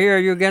your door. I hear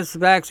you against the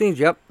vaccines.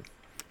 Yep.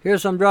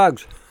 Here's some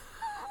drugs.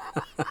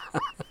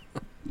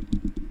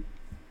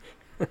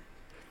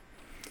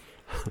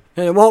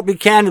 And it won't be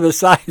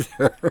cannabis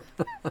either.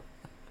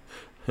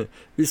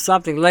 Be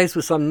something laced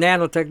with some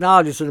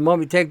nanotechnology, so the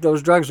moment you take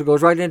those drugs, it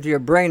goes right into your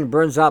brain and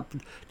burns up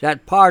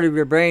that part of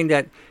your brain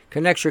that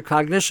connects your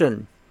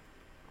cognition.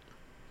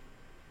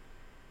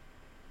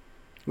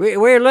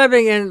 We're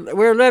living in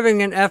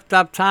effed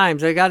up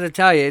times. I got to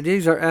tell you,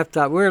 these are effed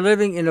up. We're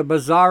living in a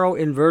bizarro,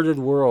 inverted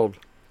world.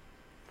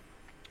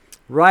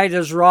 Right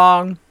is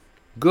wrong,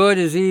 good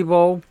is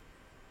evil.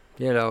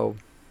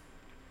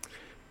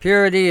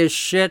 Purity is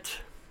shit,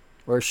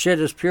 or shit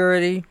is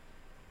purity.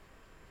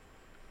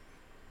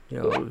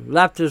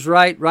 Left is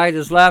right, right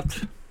is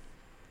left.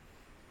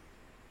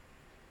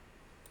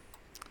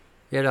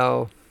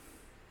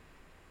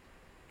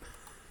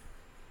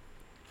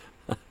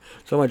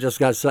 Someone just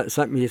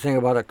sent me a thing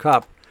about a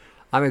cup.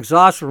 I'm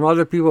exhausted from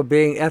other people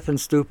being effing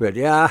stupid.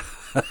 Yeah.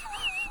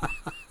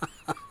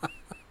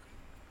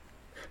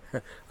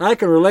 I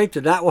can relate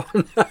to that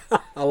one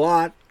a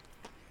lot.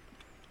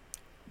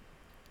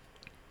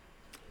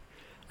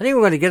 I think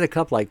we're going to get a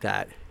cup like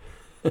that.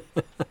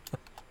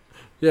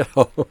 You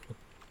know.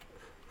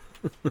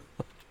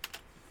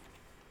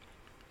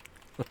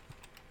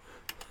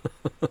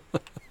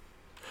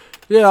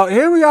 You know,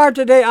 here we are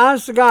today.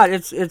 Honest to God,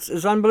 it's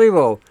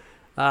unbelievable.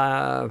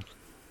 But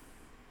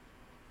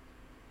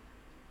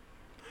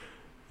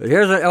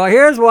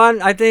here's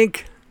one. I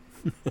think.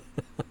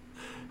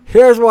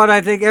 Here's what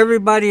I think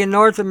everybody in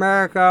North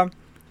America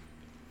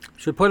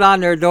should put on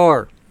their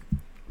door.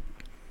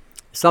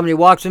 Somebody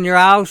walks in your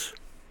house.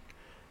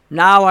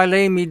 Now I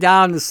lay me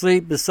down to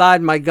sleep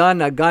beside my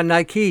gun, a gun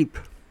I keep.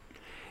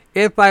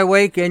 If I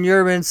wake and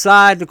you're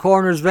inside, the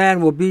coroner's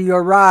van will be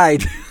your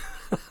ride.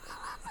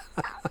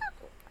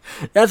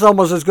 That's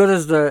almost as good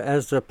as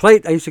the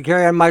plate I used to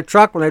carry on my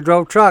truck when I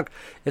drove truck.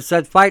 It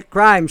said, "Fight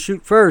crime,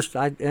 shoot first."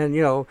 I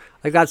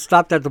got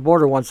stopped at the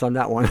border once on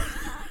that one.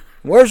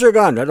 Where's your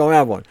gun? I don't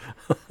have one.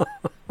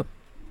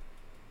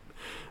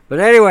 But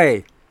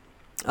anyway,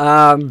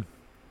 no,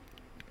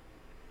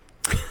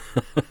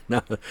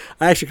 I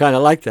actually kind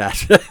of like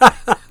that.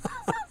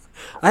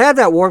 I have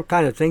that warped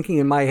kind of thinking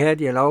in my head,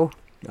 the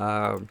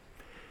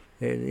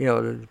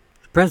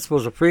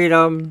principles of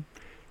freedom,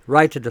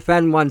 right to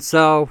defend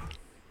oneself,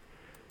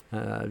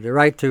 the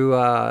right to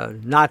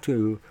not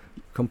to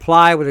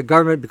comply with the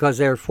government because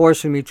they're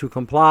forcing me to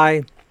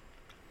comply.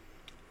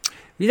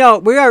 We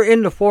are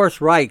in the Fourth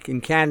Reich in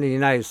Canada and the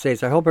United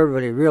States. I hope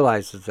everybody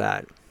realizes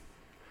that.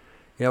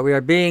 We are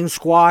being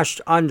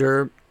squashed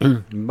under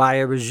by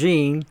a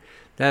regime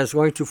that is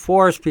going to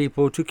force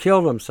people to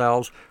kill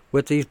themselves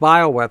with these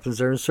bioweapons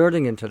they're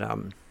inserting into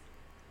them.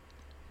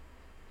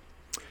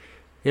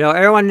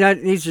 Everyone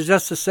needs to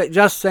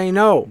just say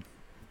no.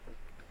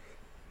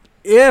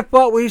 If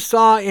what we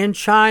saw in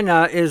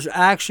China is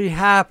actually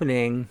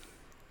happening,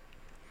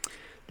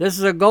 this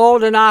is a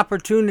golden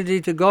opportunity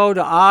to go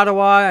to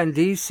Ottawa and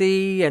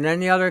D.C. and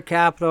any other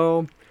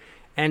capital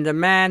and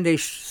demand they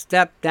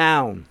step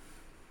down.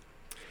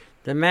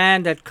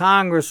 Demand that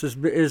Congress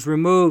is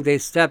removed, they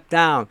step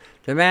down.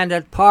 Demand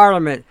that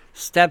Parliament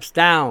steps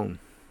down.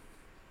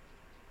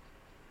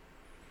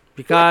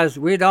 Because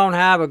we don't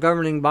have a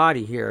governing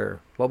body here.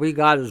 What we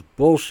got is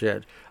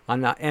bullshit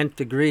on the nth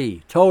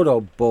degree. Total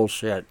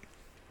bullshit.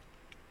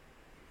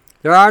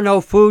 There are no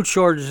food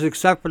shortages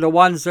except for the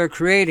ones they're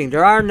creating.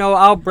 There are no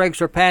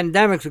outbreaks or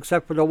pandemics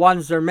except for the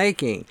ones they're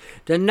making.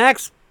 The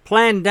next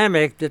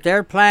pandemic that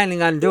they're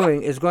planning on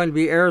doing is going to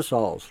be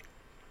aerosols.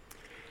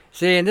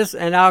 See,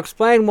 and I'll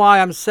explain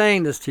why I'm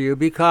saying this to you,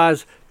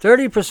 because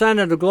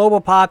 30% of the global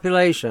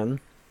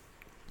population,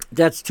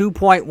 that's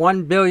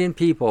 2.1 billion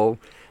people,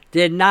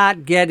 did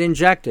not get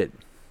injected.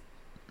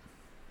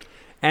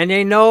 And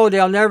they know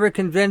they'll never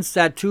convince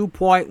that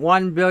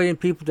 2.1 billion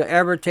people to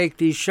ever take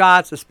these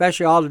shots,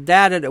 especially all the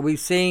data that we've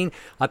seen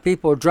of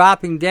people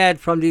dropping dead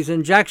from these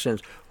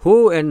injections.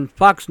 Who in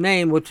fuck's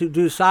name would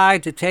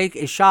decide to take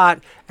a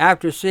shot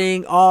after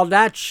seeing all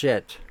that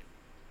shit?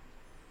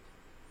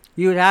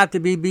 You'd have to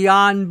be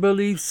beyond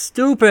belief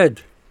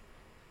stupid.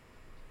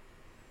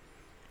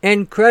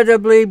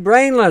 Incredibly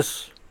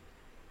brainless.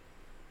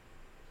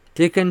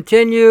 To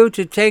continue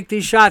to take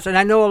these shots. And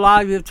I know a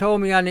lot of you have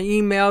told me on the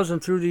emails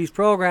and through these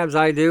programs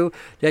I do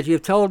that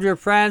you've told your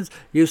friends,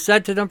 you've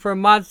said to them for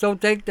months, don't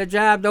take the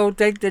jab,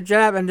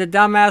 and the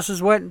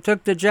dumbasses went and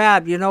took the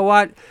jab. You know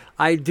what?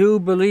 I do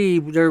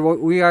believe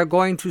we are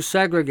going to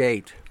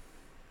segregate.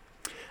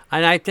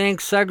 And I think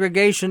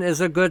segregation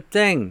is a good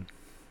thing.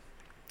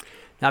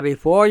 Now,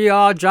 before you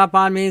all jump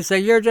on me and say,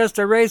 you're just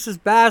a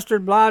racist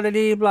bastard, blah,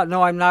 blah, blah.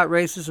 No, I'm not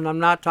racist, and I'm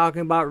not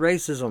talking about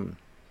racism.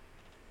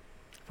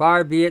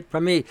 Far be it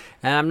from me.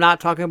 And I'm not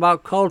talking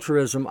about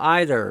culturism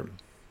either.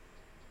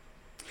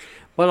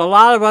 But a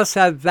lot of us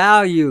have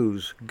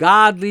values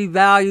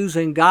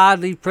and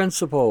godly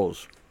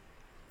principles.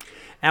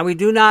 And we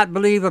do not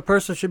believe a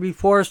person should be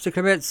forced to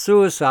commit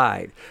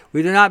suicide.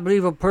 We do not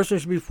believe a person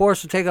should be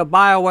forced to take a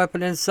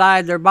bioweapon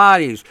inside their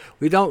bodies.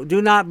 We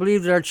do not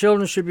believe that our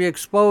children should be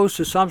exposed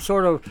to some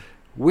sort of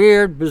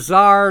weird,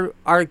 bizarre,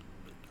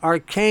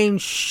 arcane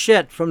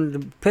shit from the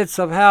pits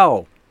of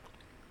hell.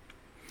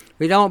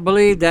 We don't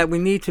believe that we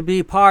need to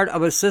be part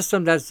of a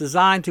system that's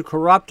designed to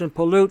corrupt and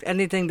pollute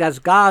anything that's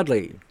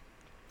godly.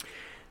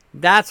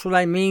 That's what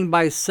I mean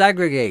by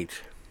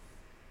segregate.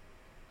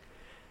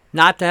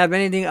 Not to have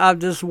anything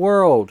of this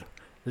world.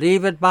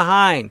 Leave it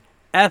behind.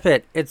 F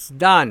it. It's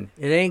done.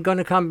 It ain't going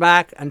to come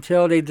back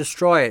until they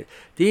destroy it.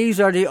 These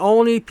are the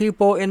only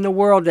people in the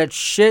world that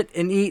shit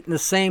and eat in the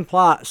same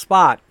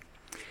spot.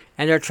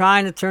 And they're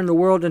trying to turn the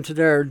world into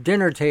their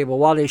dinner table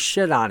while they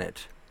shit on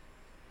it.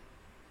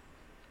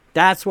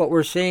 That's what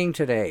we're seeing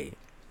today.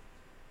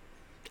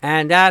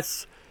 And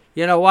that's,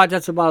 you know what,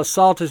 that's about as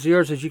salt as the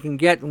earth as you can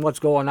get in what's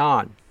going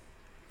on.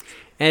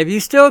 And if you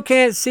still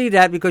can't see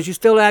that because you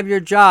still have your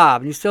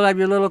job, and you still have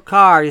your little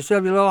car, you still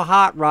have your little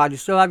hot rod, you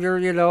still have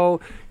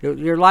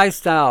your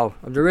lifestyle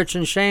of the rich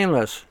and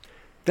shameless,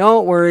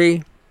 Don't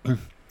worry.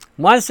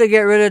 Once they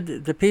get rid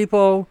of the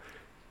people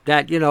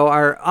that,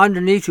 are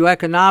underneath you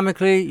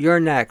economically, you're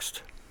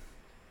next.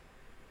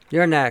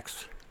 You're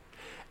next.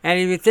 And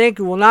if you think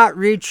it will not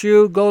reach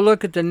you, go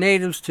look at the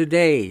natives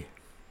today.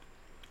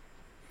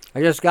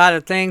 I just got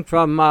a thing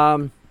from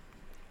a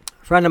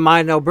friend of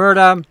mine in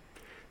Alberta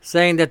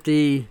saying that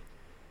the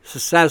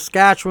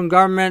Saskatchewan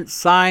government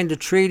signed a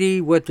treaty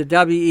with the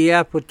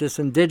WEF with this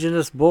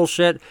indigenous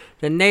bullshit.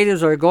 The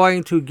natives are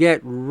going to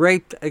get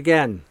raped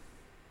again.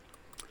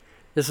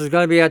 This is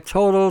going to be a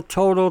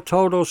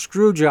total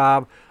screw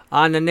job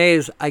on the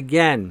natives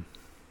again.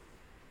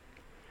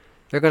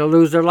 They're going to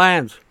lose their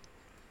lands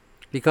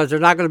because they're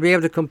not going to be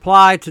able to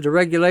comply to the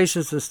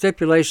regulations and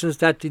stipulations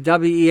that the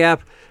WEF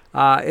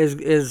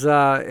is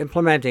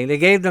implementing. They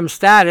gave them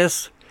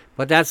status,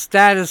 but that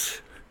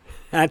status,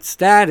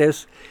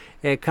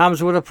 it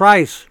comes with a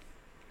price.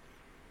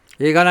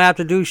 You're going to have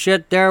to do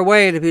shit their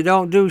way, and if you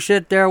don't do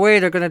shit their way,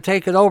 they're going to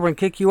take it over and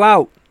kick you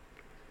out.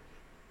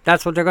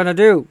 That's what they're going to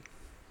do.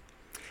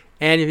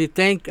 And if you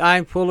think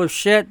I'm full of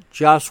shit,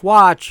 just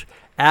watch.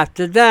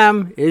 After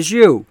them is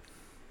you.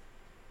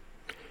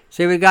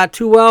 See, we got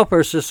two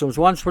welfare systems.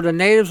 One's for the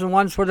natives and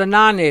one's for the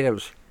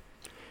non-natives.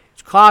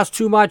 It's cost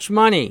too much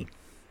money.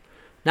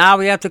 Now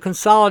we have to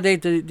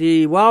consolidate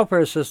the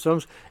welfare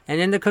systems. And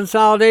in the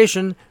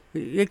consolidation,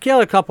 you kill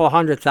a couple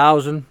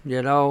 100,000,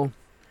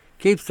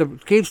 Keeps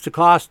the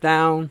cost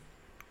down.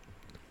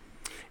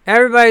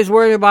 Everybody's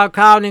worried about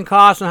counting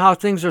costs and how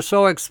things are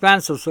so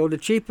expensive. So the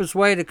cheapest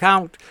way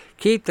to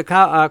keep the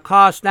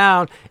cost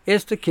down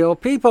is to kill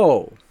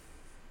people.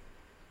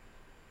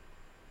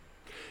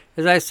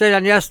 As I said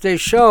on yesterday's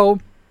show,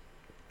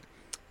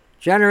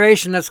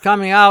 generation that's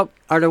coming out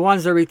are the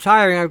ones that are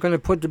retiring are going to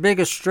put the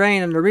biggest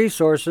strain on the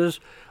resources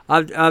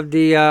of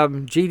the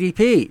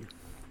GDP.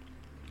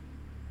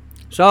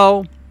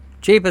 So,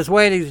 cheapest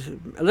way to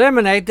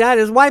eliminate that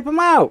is wipe them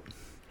out.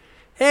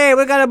 Hey,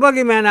 we got a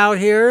boogeyman out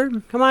here.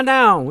 Come on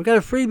down. We got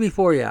a freebie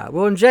for you.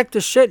 We'll inject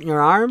the shit in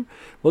your arm.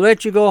 We'll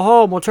let you go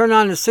home. We'll turn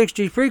on the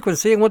 6G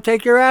frequency and we'll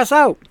take your ass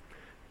out.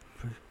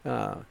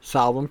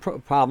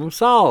 Problem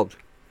solved.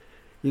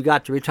 You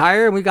got to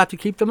retire and we got to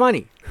keep the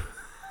money.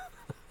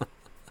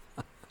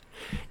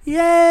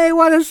 Yay,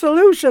 what a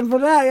solution for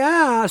that.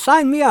 Yeah,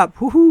 sign me up.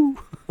 Woohoo.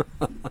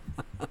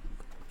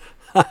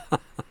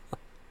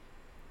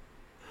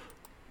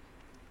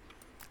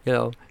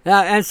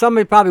 And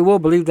somebody probably will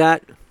believe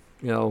that.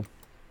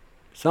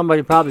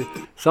 Somebody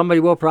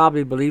will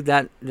probably believe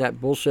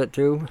that bullshit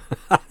too.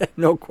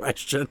 No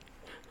question.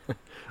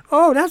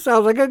 Oh, that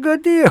sounds like a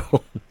good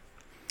deal.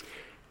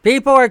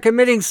 People are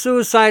committing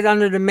suicide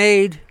under the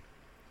MAID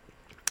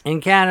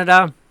in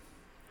Canada.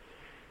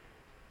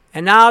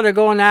 And now they're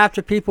going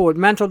after people with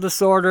mental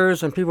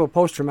disorders and people with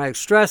post-traumatic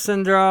stress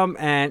syndrome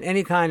and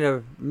any kind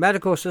of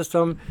medical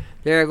system.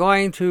 They're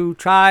going to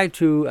try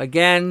to,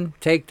 again,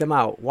 take them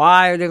out.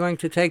 Why are they going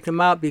to take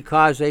them out?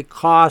 Because they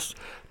cost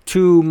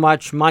too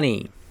much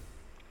money.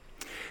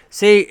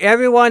 See,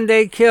 everyone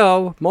they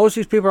kill, most of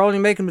these people are only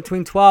making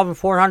between $1,200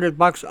 and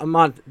 $400 a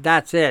month.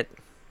 That's it.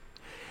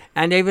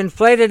 And they've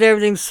inflated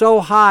everything so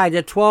high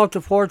that $1,200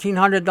 to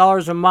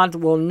 $1,400 a month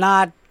will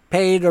not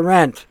pay the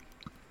rent.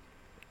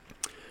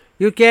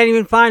 You can't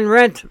even find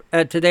rent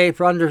today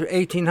for under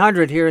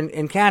 $1,800 here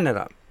in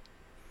Canada.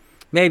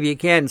 Maybe you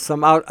can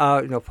some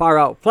far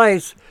out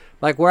place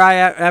like where I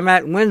am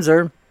at in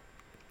Windsor.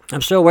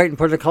 I'm still waiting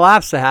for the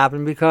collapse to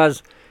happen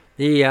because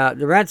the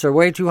rents are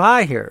way too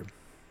high here.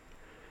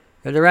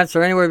 And the rents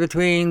are anywhere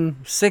between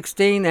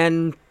 $16,000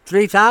 and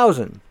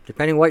 $3,000,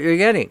 depending what you're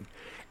getting.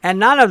 And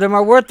none of them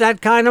are worth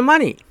that kind of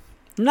money.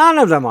 None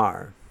of them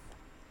are.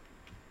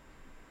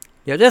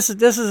 Yeah, this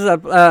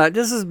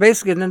is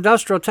basically an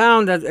industrial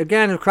town that,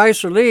 again, if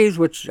Chrysler leaves,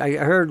 which I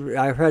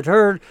had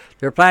heard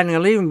they're planning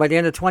on leaving by the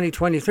end of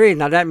 2023.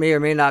 Now that may or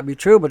may not be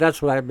true, but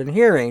that's what I've been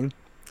hearing.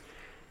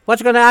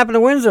 What's going to happen to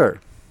Windsor?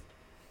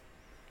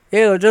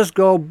 It'll just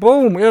go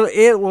boom.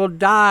 It will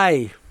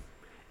die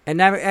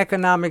an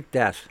economic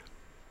death.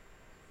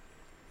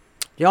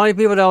 The only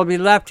people that will be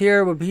left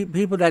here will be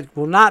people that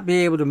will not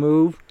be able to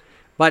move,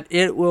 but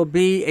it will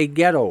be a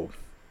ghetto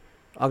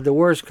of the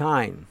worst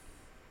kind.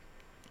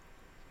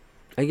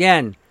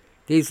 Again,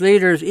 these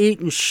leaders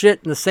eat and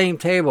shit in the same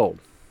table.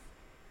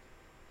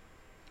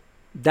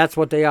 That's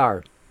what they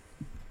are.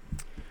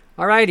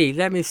 Alrighty,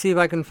 let me see if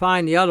I can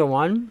find the other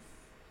one.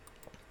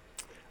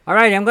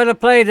 Alrighty, I'm going to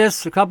play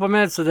this, a couple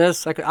minutes of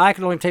this. I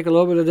can only take a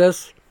little bit of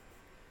this.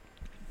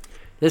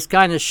 This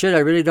kind of shit I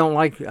really don't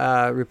like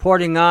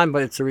reporting on,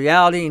 but it's a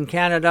reality in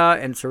Canada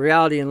and it's a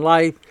reality in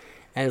life.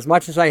 And as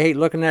much as I hate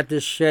looking at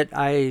this shit,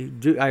 I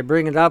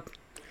bring it up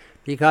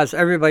because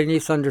everybody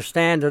needs to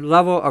understand the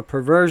level of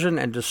perversion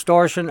and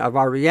distortion of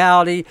our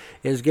reality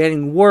is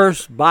getting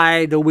worse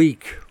by the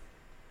week.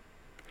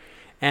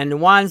 And the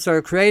ones that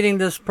are creating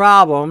this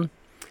problem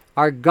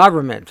are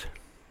government.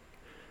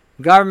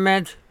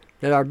 Government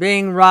that are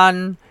being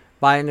run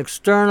by an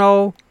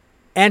external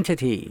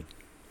entity.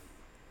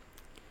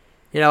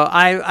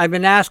 I've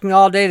been asking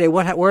all day,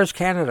 where's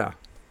Canada?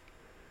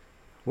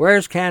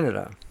 Where's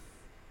Canada?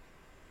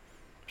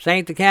 This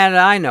ain't the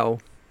Canada I know.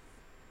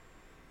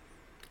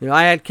 You know,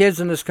 I had kids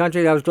in this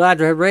country that I was glad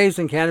to have raised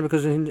in Canada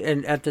because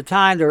at the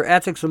time there were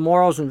ethics and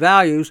morals and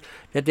values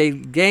that they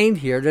gained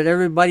here that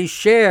everybody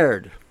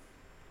shared.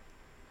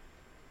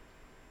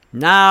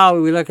 Now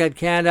we look at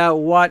Canada,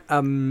 what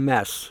a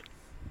mess.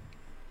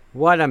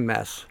 What a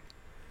mess.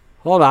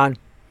 Hold on.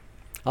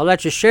 I'll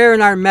let you share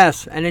in our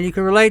mess, and then you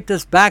can relate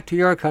this back to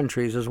your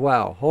countries as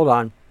well. Hold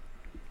on.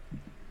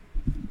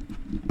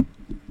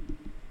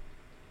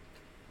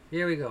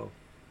 Here we go.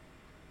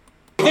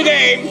 The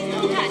name.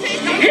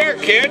 Here,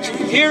 kids.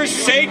 Here's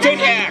Satan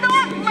X.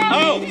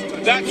 Oh,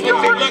 that's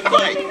what they look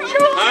like.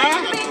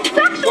 Huh?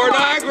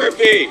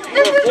 Pornography for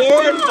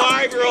 4 and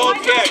 5-year-old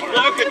kids.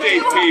 Look at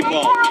these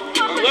people.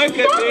 Look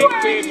at these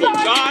people.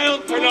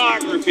 Child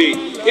pornography.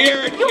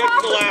 Here in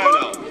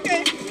Kitsilano.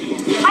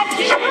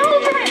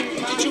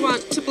 Did you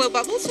want to blow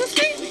bubbles with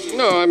me?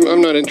 No,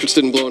 I'm not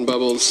interested in blowing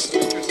bubbles.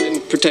 I'm interested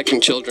in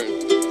protecting children.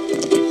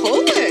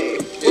 Holy.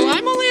 Well,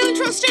 I'm only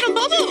interested in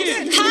bubbles.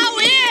 How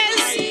is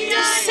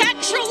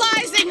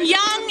sexualizing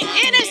young,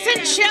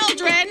 innocent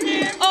children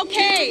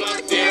okay?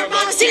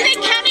 See, they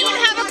can't even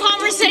have a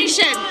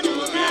conversation.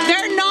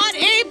 They're not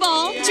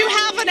able to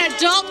have an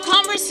adult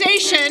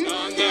conversation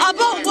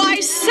about why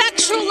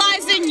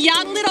sexualizing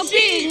young little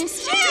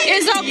beings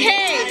is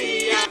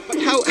okay.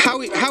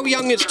 How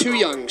young is too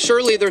young?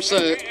 Surely there's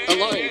a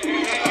line.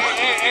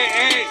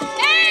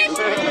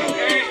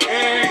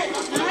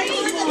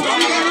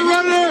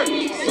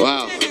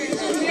 Wow.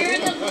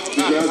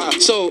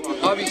 So,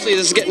 obviously,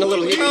 this is getting a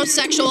little heated.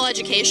 Pro-sexual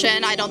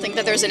education. I don't think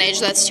that there's an age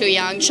that's too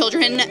young.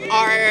 Children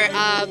are,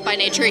 by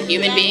nature,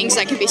 human beings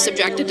that can be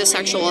subjected to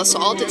sexual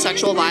assault and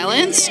sexual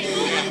violence.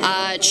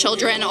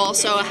 Children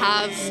also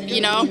have,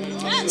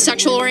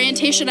 sexual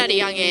orientation at a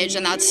young age,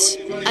 and that's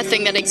a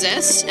thing that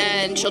exists,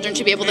 and children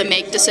should be able to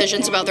make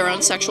decisions about their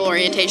own sexual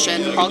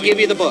orientation. I'll give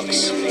you the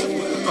books.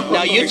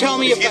 Now, you tell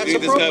me if that's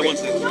appropriate.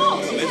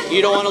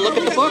 You don't want to look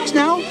at the books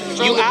now?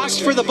 You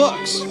asked for the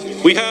books.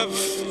 We have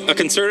a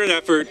concerted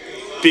effort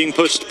being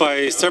pushed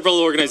by several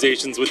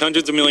organizations with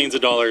hundreds of millions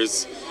of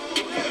dollars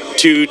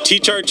to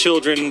teach our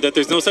children that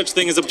there's no such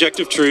thing as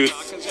objective truth,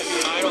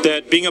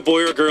 that being a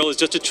boy or a girl is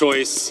just a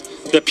choice,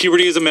 that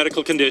puberty is a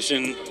medical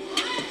condition,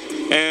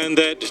 and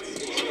that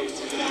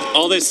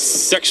all this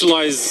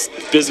sexualized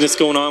business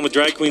going on with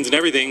drag queens and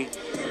everything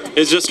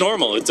is just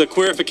normal. It's a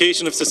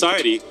queerification of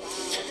society.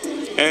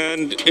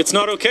 And it's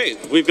not okay.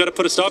 We've got to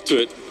put a stop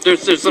to it.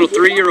 There's little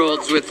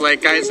 3-year-olds with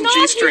like guys in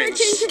G-strings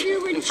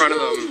in front of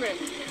them.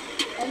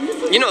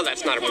 You know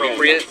that's not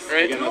appropriate,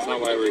 right? Again, that's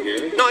not why we're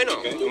here. No, I know.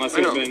 Okay. Unless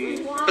I know. there's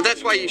been... But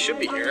that's why you should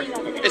be here.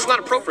 Okay. It's not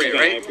appropriate,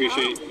 Again, right? I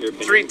appreciate your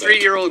opinion.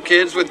 3-year-old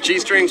kids with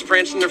G-strings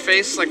prancing their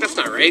face, like that's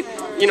not right.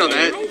 You know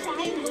that.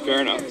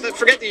 Fair enough.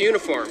 Forget the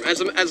uniform.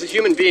 As a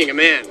human being, a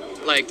man,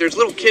 like there's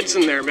little kids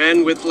in there,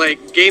 man, with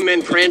like gay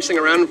men prancing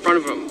around in front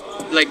of them.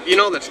 Like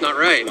that's not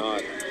right.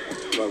 Not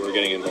what we're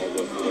getting involved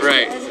with.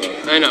 Right.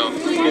 I know.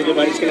 Am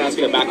I just going to ask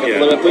you to back up a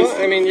little bit, please?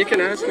 Well, I mean, you can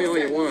ask me all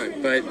you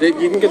want, but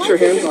you can get your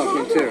hands off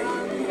me too.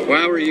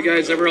 Wow, were you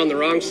guys ever on the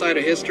wrong side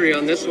of history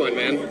on this one,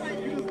 man?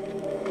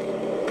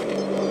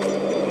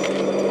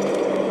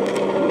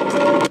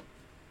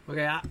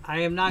 Okay, I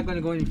am not going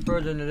to go any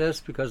further into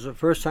this because the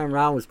first time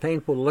around was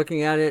painful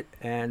looking at it,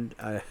 and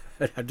I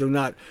do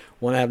not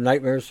want to have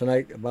nightmares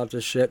tonight about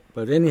this shit.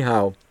 But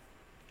anyhow,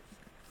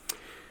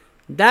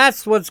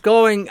 that's what's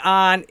going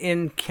on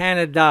in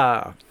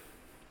Canada.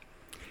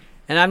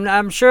 And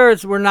I'm sure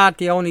we're not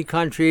the only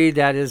country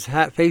that is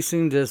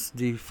facing this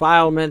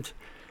defilement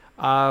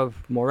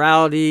of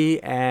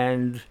morality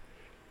and,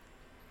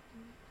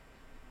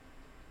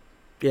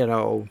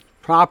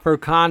 proper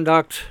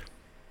conduct.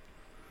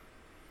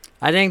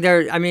 I think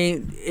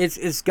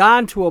it's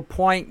gone to a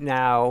point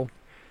now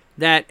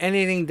that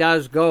anything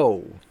does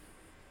go.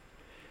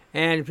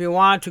 And if you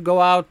want to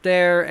go out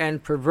there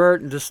and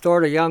pervert and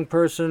distort a young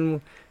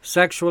person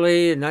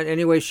sexually in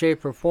any way,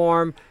 shape, or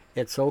form,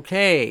 it's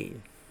okay.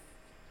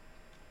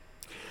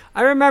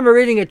 I remember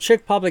reading a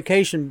chick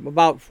publication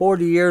about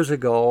 40 years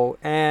ago,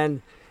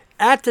 and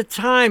at the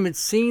time it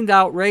seemed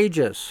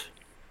outrageous.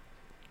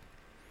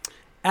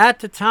 At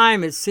the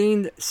time it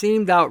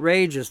seemed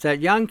outrageous that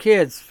young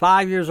kids,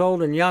 5 years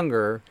old and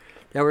younger,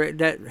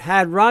 that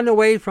had run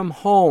away from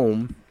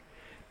home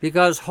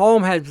because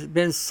home had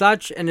been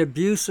such an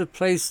abusive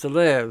place to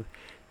live,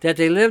 that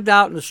they lived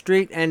out in the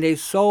street and they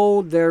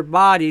sold their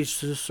bodies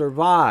to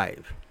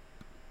survive.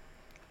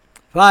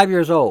 5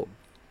 years old.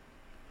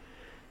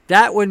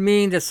 That would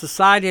mean that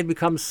society had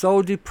become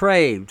so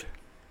depraved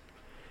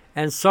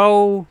and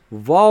so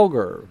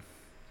vulgar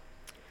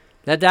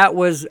that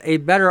was a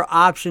better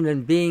option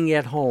than being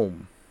at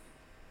home.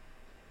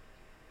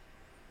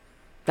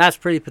 That's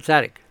pretty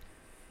pathetic.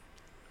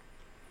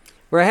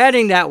 We're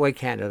heading that way,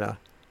 Canada.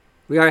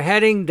 We are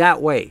heading that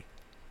way.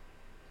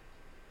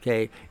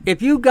 Okay,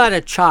 if you got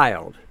a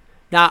child,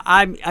 now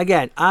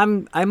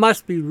I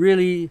must be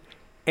really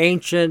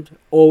ancient,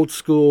 old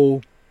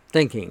school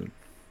thinking.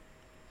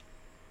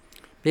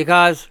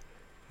 Because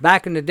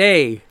back in the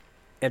day,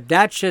 if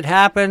that shit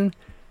happened,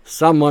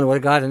 someone would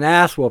have got an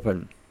ass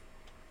whooping.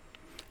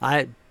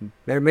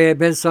 There may have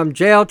been some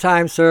jail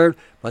time served,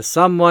 but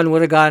someone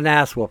would have got an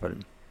ass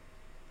whooping,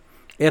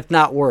 if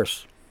not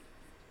worse.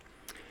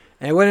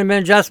 And it wouldn't have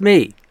been just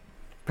me.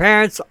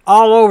 Parents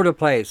all over the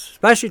place,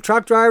 especially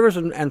truck drivers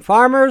and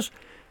farmers,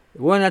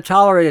 wouldn't have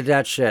tolerated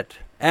that shit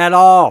at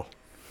all.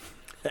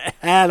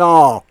 At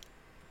all.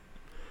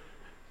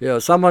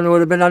 Someone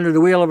would have been under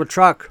the wheel of a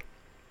truck.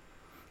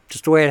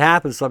 Just the way it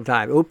happens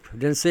sometimes. Oop,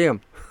 didn't see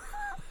him.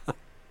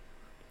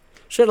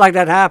 Shit like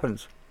that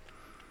happens.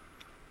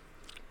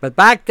 But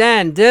back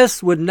then,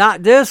 this was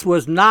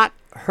not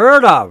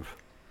heard of.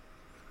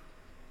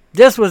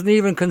 This wasn't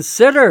even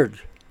considered.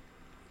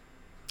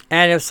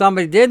 And if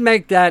somebody did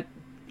make that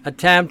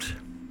attempt,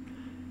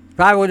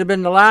 probably would have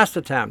been the last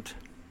attempt.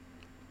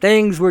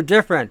 Things were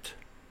different.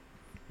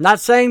 Not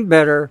saying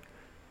better,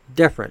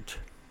 different.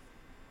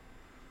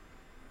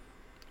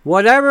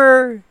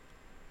 Whatever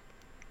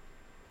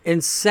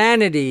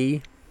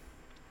insanity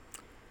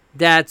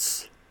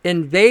that's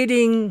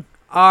invading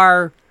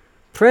our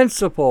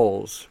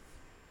principles.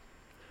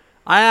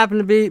 I happen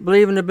to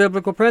believe in the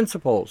biblical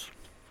principles.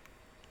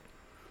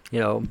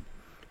 I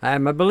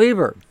am a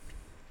believer.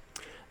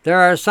 There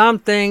are some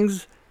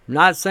things,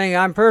 not saying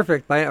I'm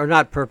perfect, or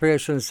not perfect, I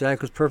shouldn't say,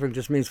 because perfect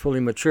just means fully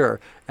mature,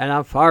 and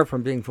I'm far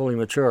from being fully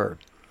mature.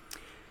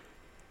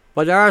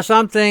 But there are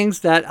some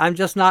things that I'm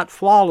just not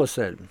flawless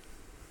in.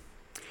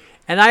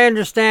 And I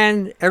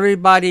understand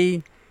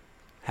everybody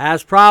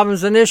has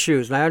problems and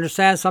issues. And I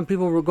understand some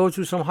people will go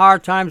through some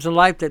hard times in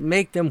life that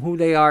make them who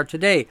they are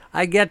today.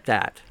 I get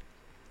that.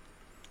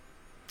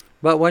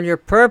 But when you're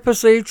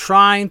purposely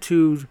trying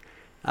to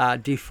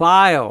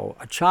defile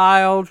a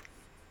child,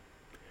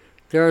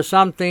 there are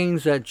some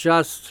things that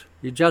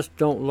you just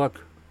don't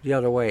look the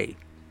other way.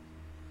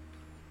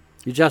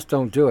 You just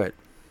don't do it.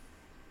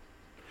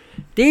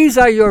 These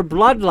are your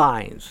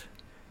bloodlines.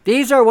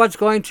 These are what's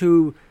going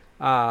to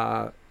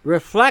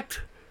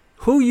reflect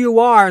who you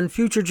are in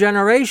future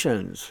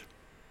generations.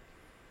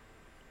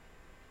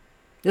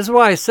 This is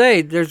why I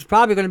say there's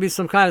probably going to be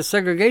some kind of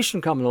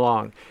segregation coming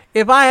along.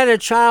 If I had a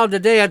child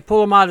today, I'd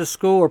pull him out of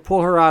school or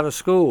pull her out of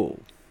school.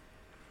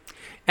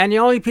 And the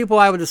only people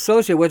I would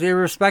associate with,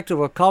 irrespective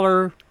of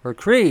color or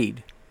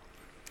creed,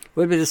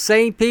 would be the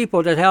same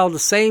people that held the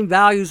same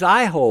values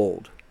I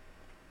hold.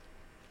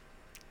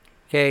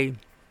 Okay?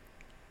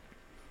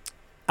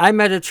 I'm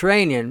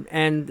Mediterranean,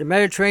 and the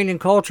Mediterranean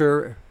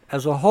culture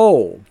as a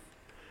whole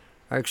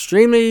are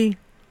extremely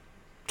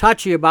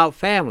touchy about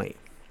family.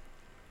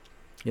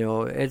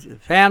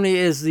 Family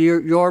is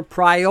your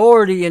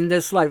priority in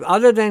this life.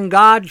 Other than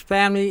God,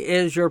 family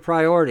is your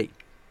priority.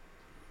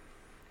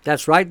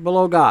 That's right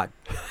below God.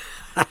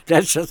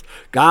 That's just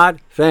God,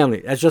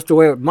 family. That's just the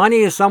way. Money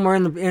is somewhere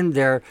in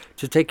there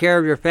to take care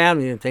of your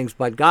family and things,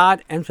 but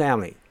God and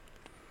family.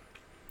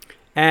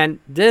 And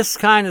this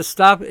kind of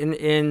stuff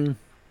in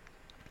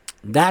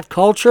that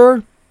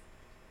culture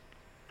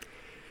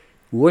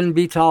wouldn't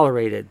be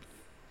tolerated.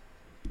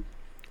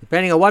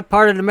 Depending on what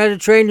part of the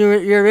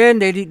Mediterranean you're in,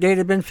 they'd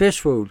have been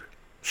fish food,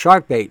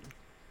 shark bait.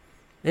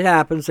 It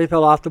happens. They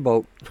fell off the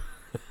boat.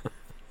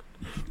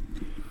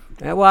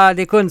 Well,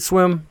 they couldn't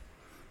swim.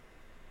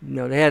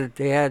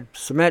 They had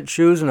cement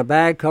shoes and a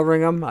bag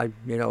covering them.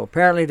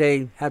 Apparently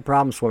they had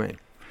problems swimming.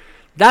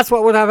 That's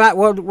what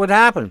would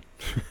happen.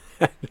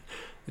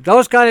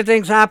 Those kind of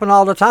things happen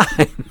all the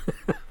time.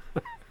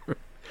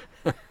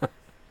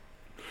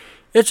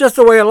 It's just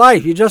the way of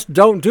life. You just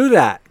don't do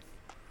that.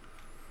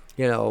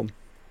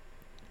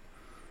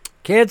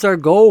 Kids are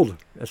gold.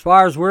 As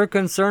far as we're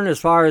concerned, as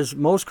far as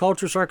most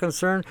cultures are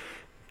concerned,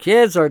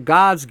 kids are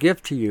God's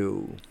gift to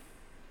you.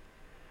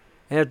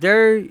 And if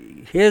they're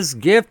His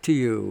gift to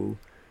you,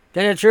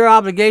 then it's your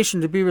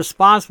obligation to be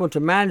responsible to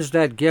manage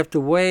that gift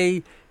the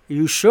way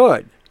you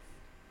should.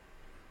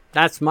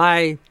 That's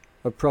my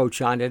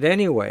approach on it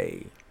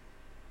anyway.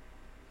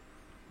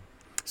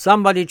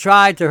 Somebody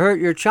tried to hurt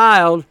your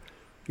child,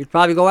 you'd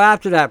probably go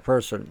after that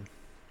person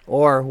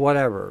or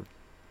whatever.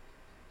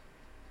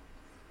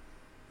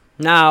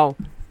 Now,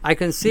 I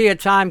can see a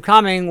time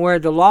coming where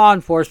the law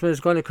enforcement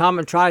is going to come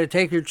and try to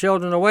take your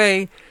children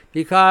away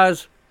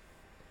because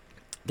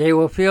they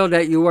will feel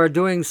that you are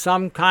doing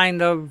some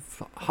kind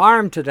of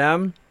harm to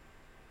them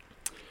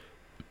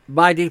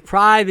by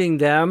depriving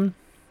them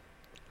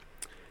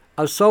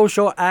of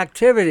social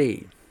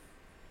activity.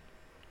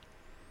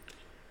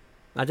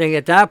 I think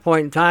at that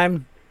point in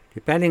time,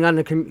 depending on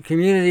the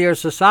community or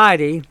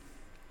society,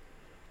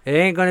 it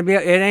ain't going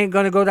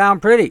to go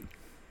down pretty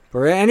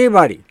for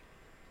anybody.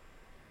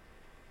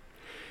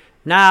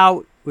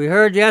 Now, we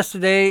heard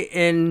yesterday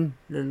in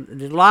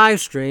the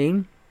live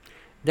stream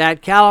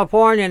that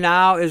California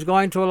now is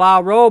going to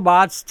allow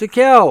robots to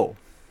kill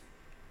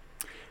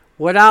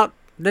without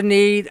the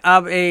need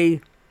of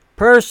a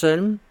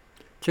person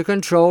to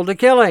control the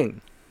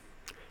killing.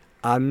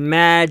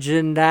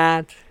 Imagine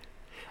that.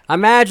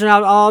 Imagine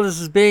how all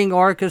this is being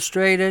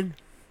orchestrated.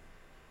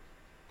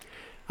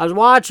 I was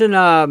watching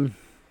some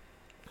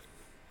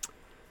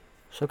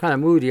kind of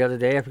movie the other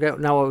day. I forget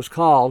now what it was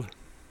called.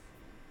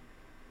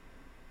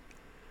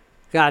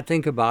 Got to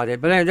think about it.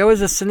 But anyway, there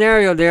was a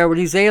scenario there where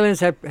these aliens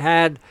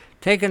had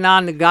taken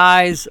on the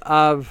guise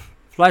of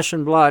flesh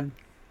and blood,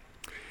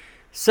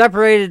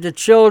 separated the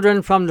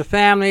children from the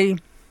family.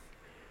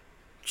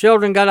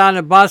 Children got on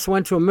a bus,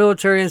 went to a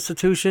military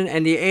institution,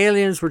 and the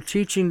aliens were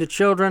teaching the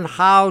children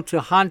how to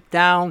hunt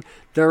down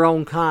their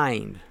own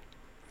kind,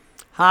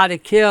 how to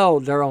kill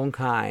their own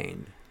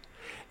kind.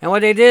 And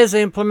what they did is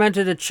they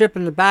implemented a chip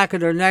in the back of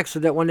their neck so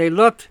that when they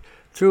looked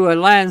through a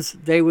lens,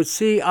 they would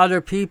see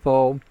other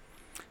people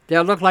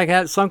that looked like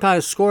had some kind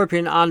of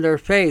scorpion on their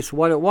face.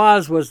 What it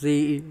was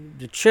the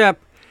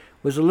chip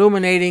was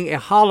illuminating a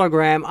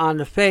hologram on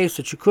the face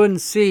that you couldn't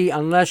see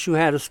unless you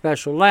had a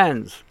special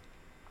lens.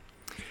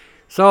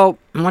 So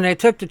when they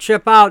took the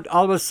chip out,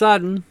 all of a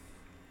sudden,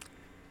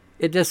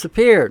 it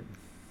disappeared.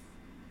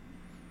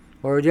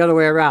 Or the other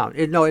way around.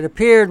 It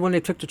appeared when they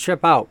took the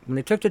chip out. When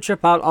they took the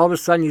chip out, all of a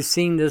sudden you've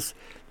seen this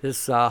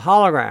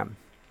hologram.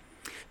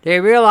 They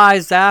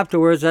realized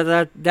afterwards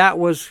that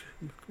was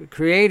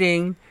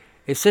creating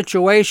a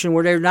situation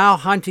where they're now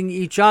hunting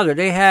each other.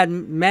 They had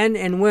men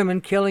and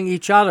women killing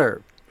each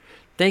other,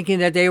 thinking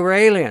that they were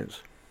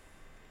aliens.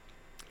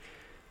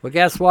 Well,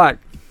 guess what?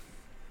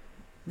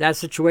 That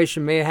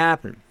situation may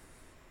happen.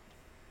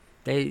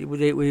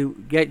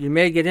 You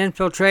may get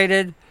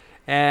infiltrated,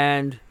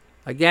 and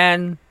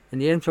again, in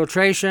the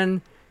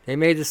infiltration, they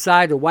may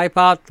decide to wipe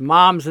out the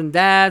moms and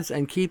dads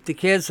and keep the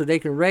kids so they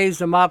can raise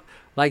them up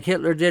like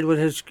Hitler did with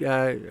his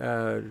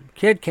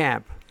kid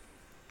camp.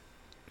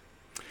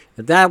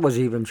 If that was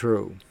even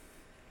true.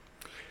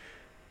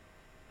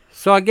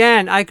 So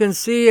again, I can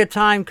see a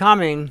time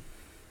coming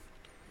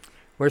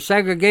where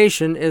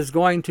segregation is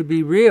going to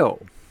be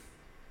real.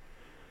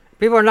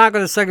 People are not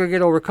going to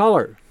segregate over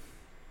color.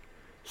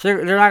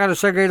 They're not going to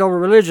segregate over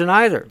religion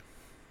either.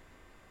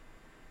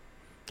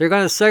 They're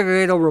going to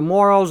segregate over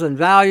morals and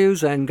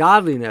values and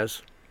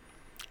godliness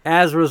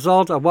as a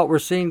result of what we're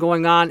seeing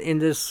going on in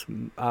this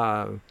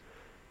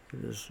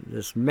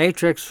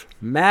matrix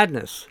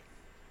madness.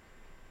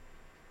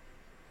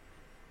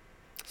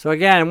 So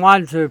again, I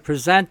wanted to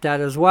present that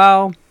as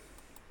well.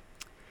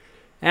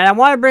 And I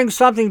want to bring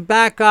something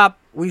back up.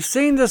 We've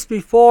seen this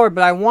before,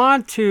 but I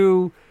want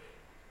to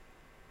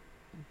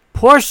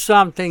push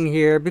something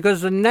here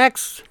because the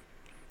next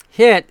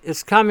hit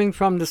is coming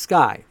from the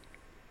sky.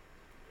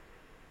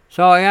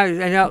 So I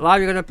know a lot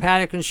of you are going to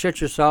panic and shit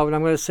yourself, and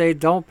I'm going to say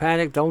don't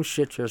panic, don't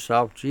shit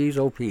yourself. Jeez,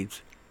 oh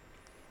Pete.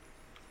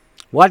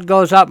 What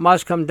goes up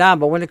must come down,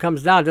 but when it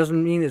comes down, it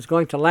doesn't mean it's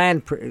going to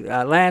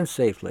land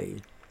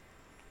safely.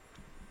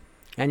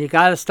 And you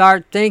got to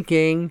start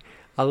thinking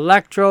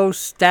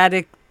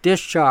electrostatic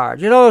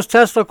discharge. You know those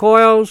Tesla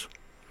coils?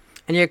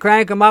 And you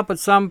crank them up with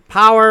some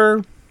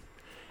power,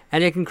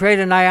 and it can create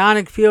an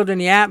ionic field in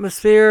the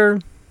atmosphere.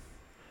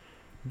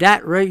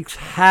 That wreaks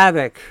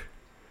havoc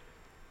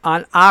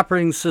on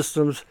operating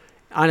systems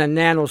on a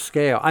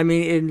nanoscale. I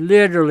mean, it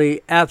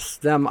literally F's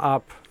them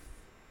up.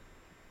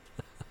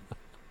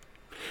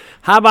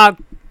 How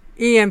about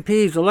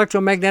EMPs,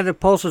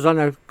 electromagnetic pulses on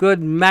a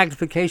good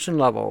magnification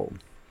level?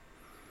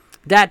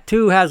 That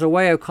too has a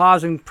way of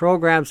causing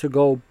programs to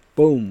go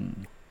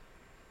boom.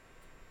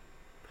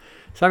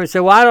 Somebody say,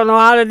 well, I don't know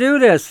how to do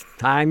this.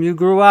 Time you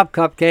grew up,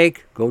 Cupcake.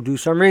 Go do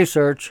some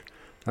research.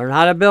 Learn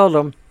how to build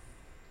them.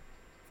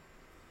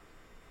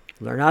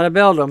 Learn how to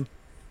build them.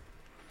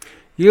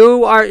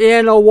 You are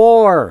in a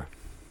war.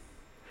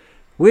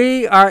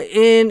 We are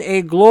in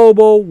a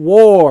global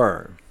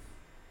war.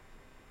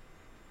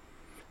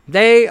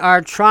 They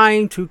are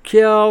trying to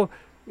kill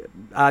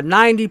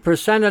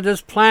 90% of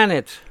this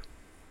planet.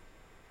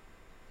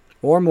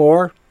 Or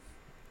more.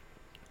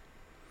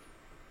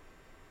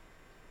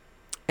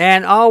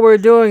 And all we're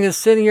doing is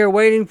sitting here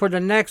waiting for the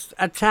next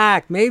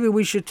attack. Maybe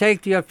we should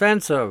take the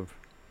offensive.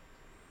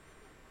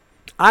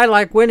 I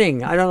like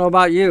winning. I don't know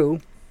about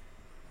you.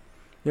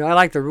 I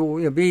like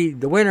to be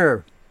the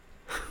winner.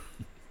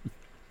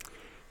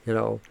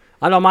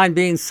 I don't mind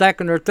being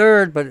second or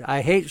third, but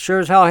I sure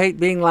as hell hate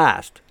being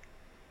last.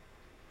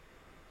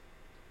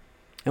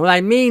 And what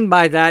I mean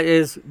by that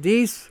is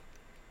these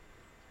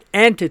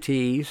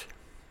entities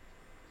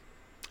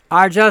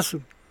are just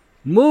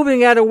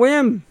moving at a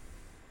whim.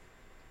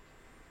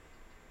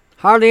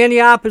 Hardly any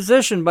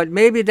opposition, but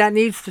maybe that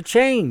needs to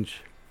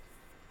change.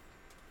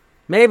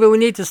 Maybe we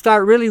need to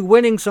start really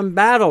winning some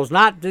battles,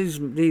 not these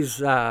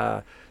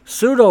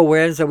pseudo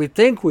wins that we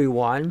think we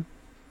won.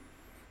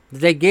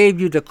 They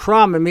gave you the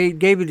crumb and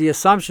gave you the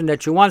assumption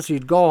that you won, so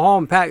you'd go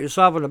home, pat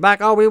yourself on the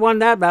back. Oh, we won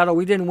that battle.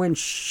 We didn't win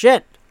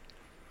shit.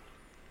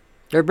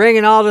 They're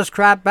bringing all this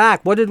crap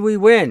back. What did we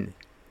win?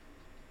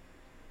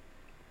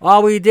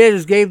 All we did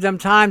is gave them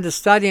time to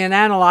study and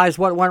analyze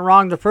what went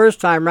wrong the first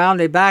time round.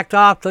 They backed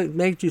off to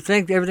make you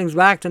think everything's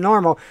back to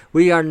normal.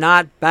 We are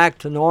not back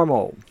to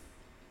normal.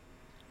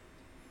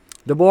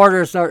 The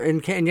borders in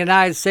the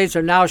United States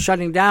are now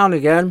shutting down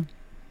again.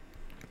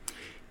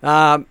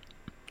 And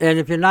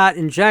if you're not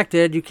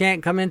injected, you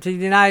can't come into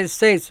the United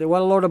States.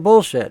 What a load of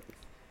bullshit.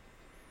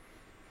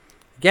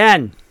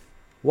 Again,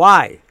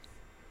 why?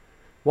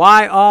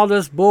 Why all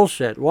this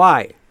bullshit?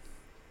 Why?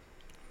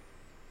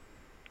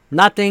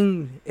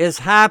 Nothing is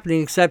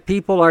happening except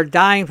people are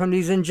dying from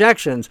these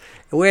injections,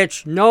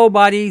 which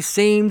nobody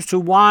seems to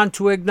want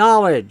to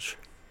acknowledge.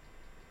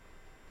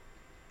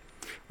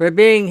 We're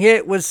being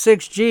hit with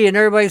 6G and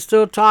everybody's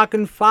still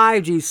talking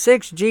 5G.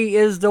 6G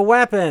is the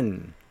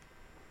weapon.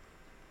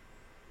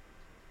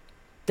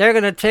 They're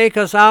going to take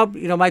us out.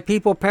 You know, my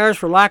people perish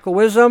for lack of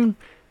wisdom.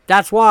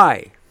 That's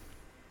why.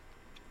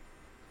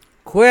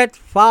 Quit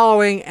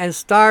following and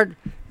start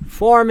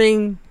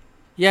forming,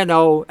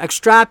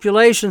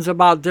 extrapolations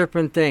about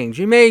different things.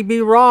 You may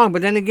be wrong,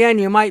 but then again,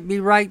 you might be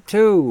right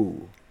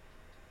too.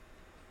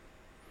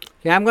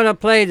 Okay, I'm going to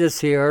play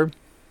this here.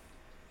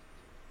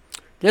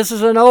 This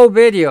is an old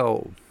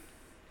video,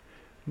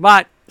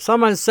 but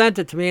someone sent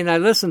it to me and I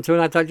listened to it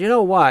and I thought, you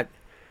know what?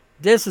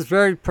 This is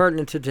very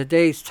pertinent to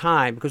today's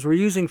time because we're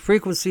using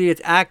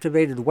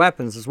frequency-activated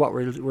weapons is what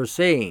we're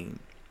seeing.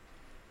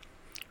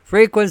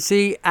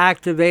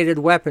 Frequency-activated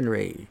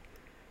weaponry.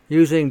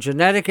 Using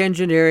genetic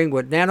engineering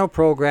with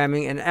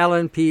nanoprogramming and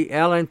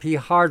LNP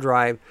hard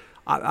drive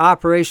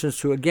operations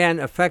to again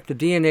affect the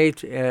DNA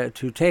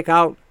to take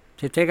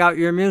out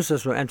your immune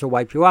system and to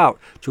wipe you out,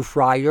 to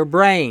fry your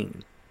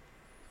brain.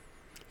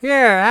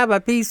 Here, have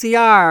a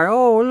PCR.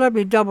 Oh, let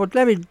me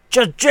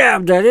just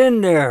jab that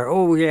in there.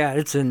 Oh yeah,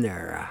 it's in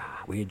there.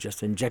 We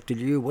just injected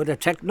you with a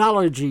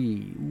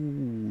technology.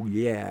 Ooh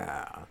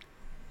yeah.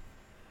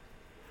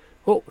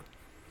 Oh.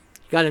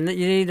 You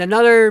need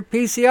another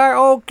PCR?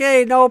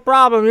 Okay, no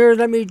problem. Here,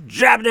 let me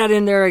jab that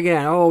in there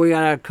again. Oh, we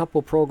got a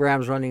couple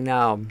programs running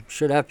now.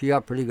 Should F you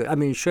up pretty good. I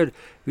mean,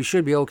 we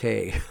should be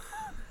okay.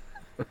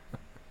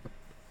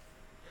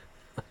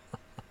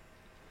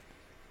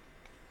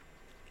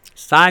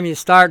 It's time you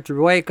start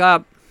to wake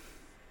up.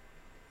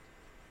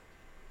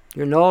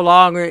 You're no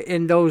longer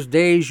in those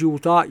days you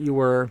thought you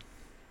were.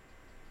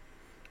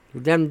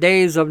 Them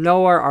days of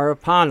Noah are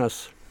upon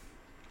us.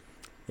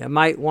 You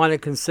might want to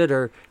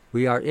consider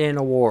we are in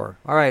a war.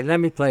 All right, let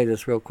me play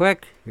this real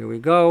quick. Here we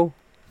go.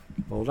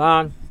 Hold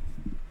on.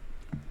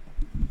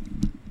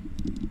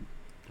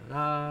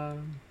 Ta-da.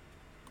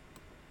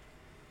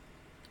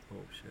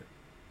 Oh, shit.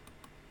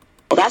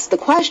 Well, that's the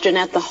question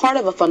at the heart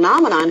of a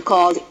phenomenon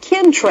called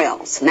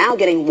chemtrails, now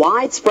getting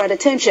widespread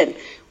attention.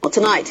 Well,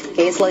 tonight,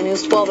 KSLA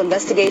News 12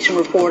 investigation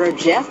reporter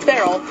Jeff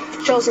Farrell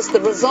shows us the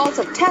results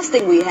of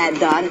testing we had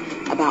done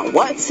about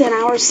what's in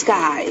our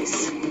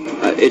skies.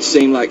 It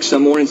seemed like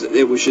some mornings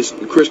it was just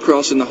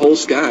crisscrossing the whole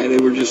sky.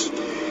 It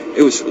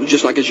was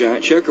just like a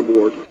giant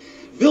checkerboard.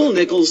 Bill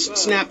Nichols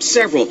snapped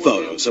several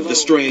photos of the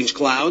strange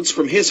clouds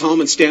from his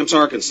home in Stamps,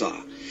 Arkansas.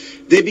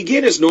 They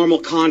begin as normal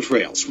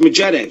contrails from a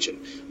jet engine,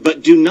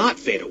 but do not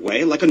fade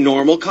away like a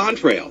normal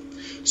contrail.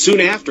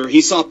 Soon after,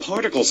 he saw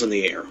particles in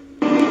the air.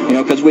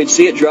 Because we'd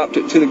see it drop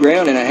to the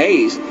ground in a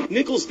haze.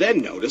 Nichols then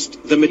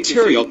noticed the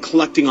material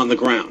collecting on the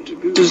ground.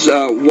 This is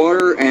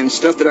water and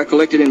stuff that I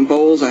collected in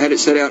bowls. I had it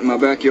set out in my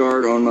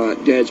backyard on my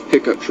dad's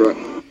pickup truck.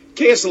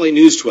 KSLA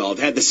News 12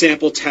 had the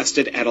sample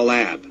tested at a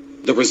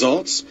lab. The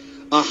results?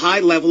 A high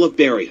level of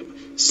barium,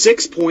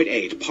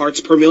 6.8 parts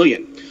per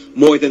million,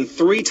 more than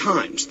 3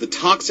 times the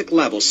toxic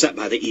level set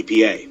by the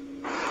EPA.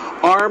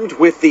 Armed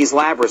with these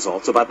lab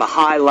results about the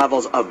high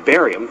levels of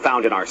barium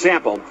found in our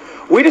sample,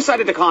 we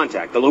decided to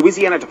contact the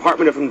Louisiana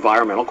Department of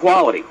Environmental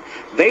Quality.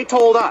 They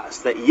told us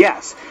that,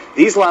 yes,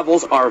 these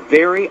levels are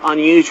very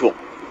unusual,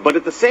 but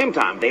at the same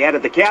time, they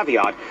added the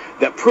caveat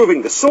that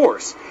proving the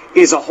source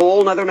is a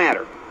whole nother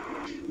matter.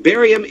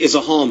 Barium is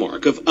a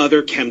hallmark of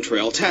other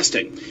chemtrail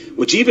testing,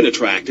 which even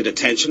attracted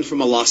attention from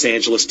a Los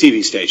Angeles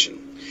TV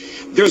station.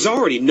 There's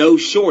already no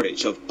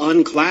shortage of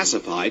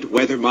unclassified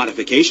weather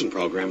modification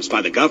programs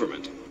by the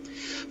government.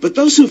 But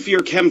those who fear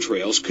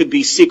chemtrails could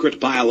be secret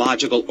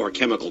biological or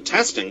chemical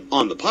testing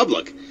on the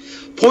public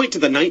point to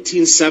the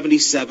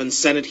 1977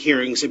 Senate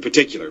hearings in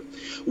particular,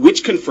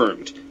 which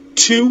confirmed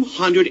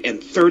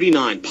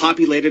 239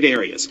 populated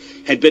areas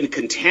had been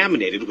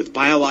contaminated with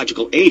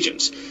biological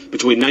agents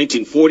between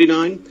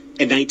 1949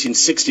 and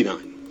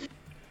 1969.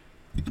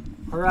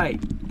 All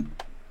right.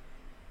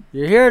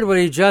 You heard what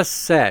he just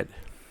said.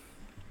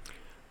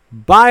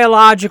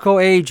 Biological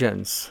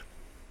agents.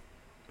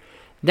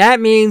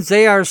 That means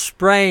they are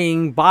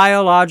spraying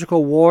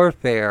biological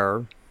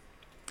warfare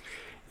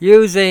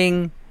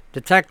using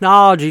the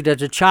technology that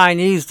the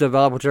Chinese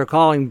developed, which they're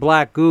calling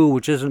black goo,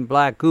 which isn't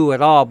black goo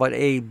at all, but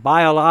a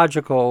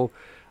biological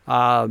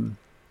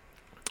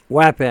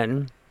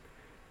weapon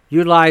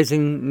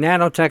utilizing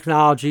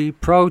nanotechnology,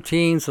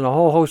 proteins, and a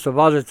whole host of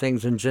other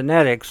things in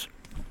genetics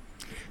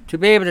to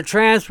be able to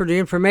transfer the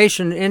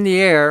information in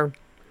the air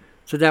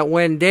so that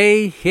when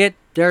they hit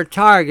their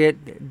target,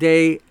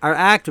 they are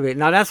activated.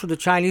 Now, that's what the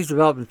Chinese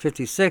developed in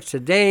 1956.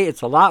 Today,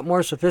 it's a lot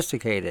more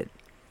sophisticated.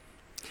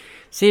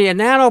 See, a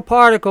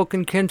nanoparticle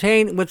can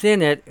contain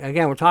within it,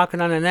 again, we're talking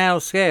on a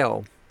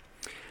nanoscale,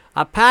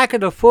 a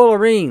packet of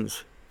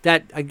fullerenes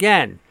that,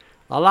 again,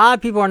 a lot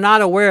of people are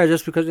not aware of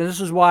this because, and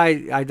this is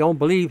why I don't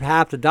believe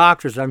half the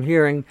doctors I'm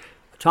hearing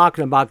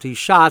talking about these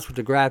shots with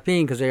the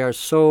graphene, because they are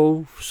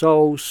so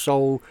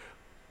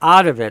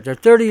out of it. They're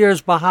 30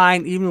 years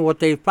behind even what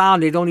they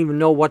found. They don't even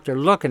know what they're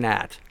looking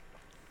at.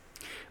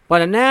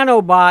 But a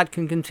nanobot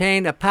can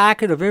contain a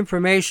packet of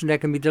information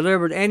that can be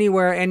delivered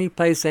anywhere, any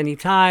place, any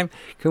time,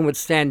 can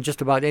withstand just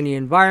about any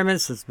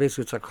environment, since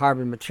basically it's a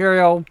carbon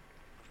material.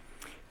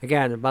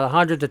 Again, about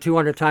 100 to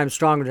 200 times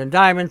stronger than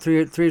diamond,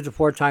 3 to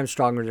 4 times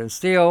stronger than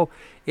steel.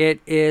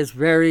 It is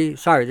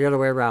the other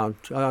way around.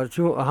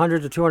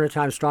 100 to 200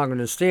 times stronger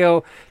than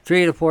steel,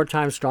 3 to 4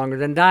 times stronger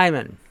than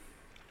diamond.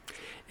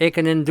 It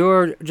can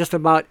endure just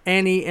about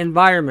any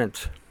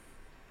environment.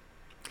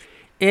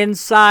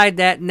 Inside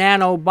that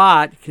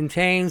nanobot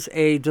contains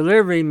a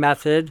delivery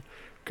method,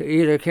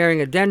 either carrying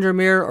a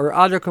dendromer or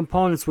other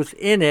components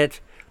within it,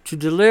 to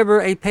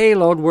deliver a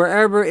payload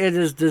wherever it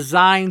is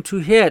designed to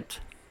hit.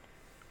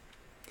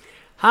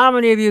 How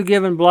many of you have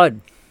given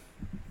blood?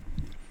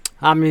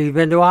 How many have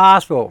been to a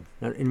hospital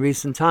in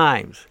recent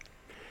times?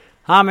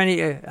 How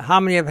many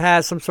have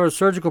had some sort of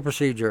surgical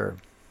procedure?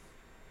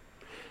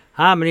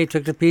 How many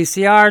took the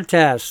PCR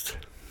test?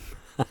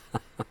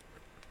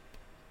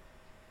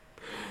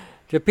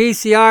 The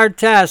PCR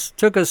test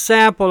took a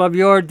sample of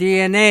your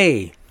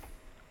DNA.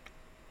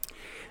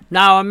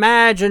 Now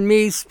imagine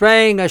me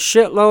spraying a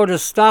shitload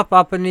of stuff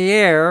up in the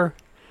air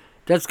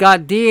that's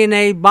got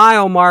DNA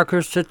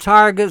biomarkers to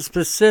target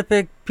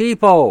specific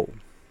people.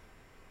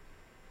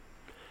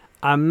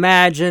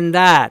 Imagine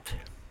that.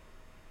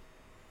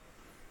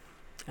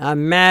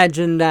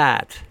 Imagine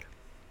that.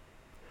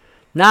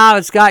 Now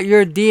it's got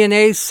your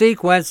DNA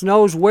sequence,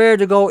 knows where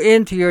to go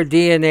into your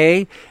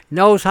DNA,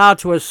 knows how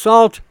to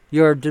assault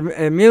your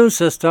immune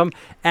system,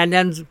 and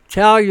then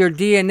tell your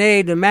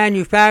DNA to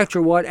manufacture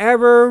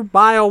whatever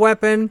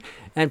bioweapon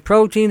and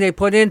protein they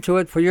put into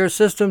it for your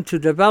system to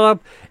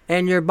develop,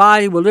 and your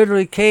body will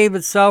literally cave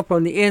itself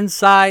from the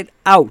inside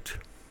out.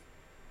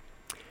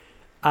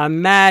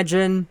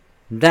 Imagine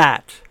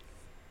that.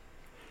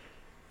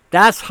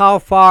 That's how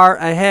far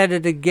ahead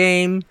of the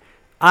game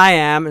I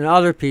am and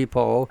other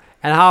people,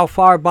 and how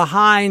far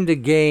behind the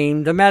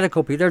game the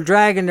medical people. They're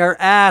dragging their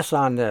ass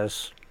on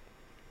this.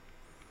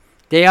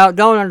 They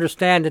don't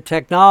understand the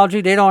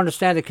technology. They don't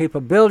understand the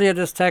capability of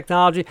this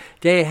technology.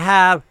 They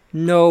have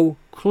no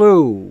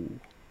clue.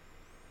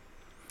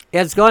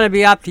 It's going to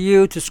be up to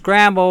you to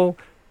scramble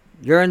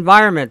your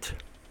environment.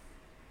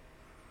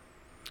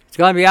 It's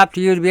going to be up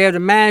to you to be able to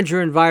manage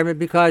your environment,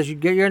 because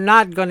you're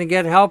not going to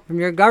get help from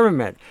your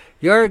government.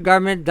 Your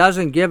government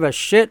doesn't give a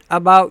shit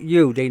about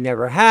you. They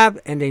never have,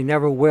 and they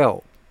never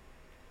will.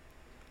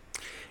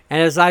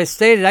 And as I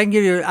stated, I can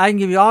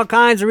give you all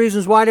kinds of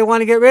reasons why they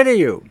want to get rid of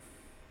you.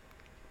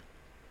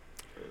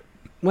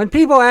 When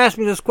people ask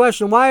me this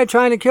question, why are you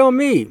trying to kill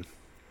me?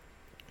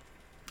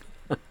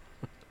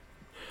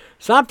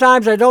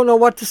 Sometimes I don't know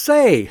what to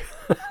say.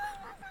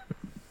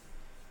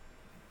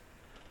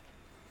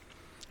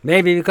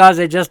 Maybe because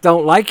they just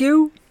don't like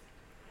you.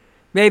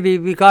 Maybe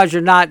because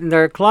you're not in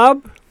their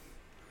club.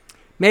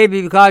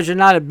 Maybe because you're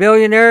not a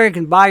billionaire and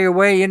can buy your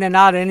way in and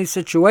out of any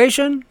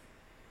situation.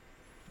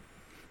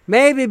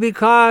 Maybe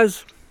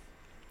because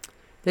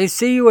they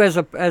see you as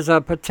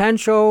a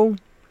potential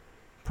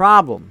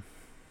problem,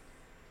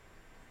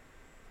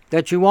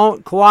 that you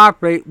won't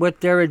cooperate with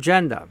their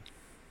agenda.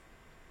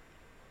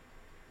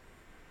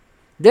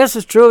 This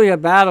is truly a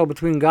battle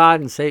between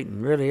God and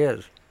Satan. It really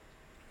is.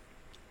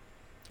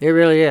 It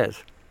really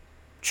is.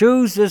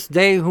 Choose this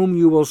day whom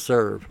you will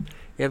serve.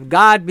 If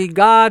God be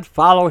God,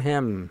 follow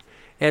him.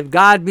 If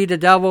God be the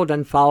devil,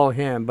 then follow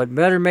him. But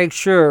better make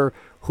sure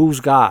who's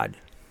God.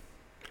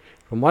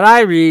 From what I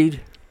read,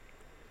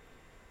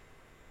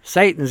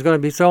 Satan is going to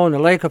be thrown in the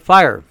lake of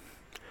fire.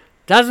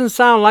 Doesn't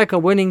sound like a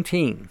winning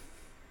team.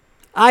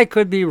 I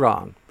could be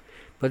wrong,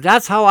 but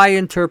that's how I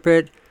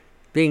interpret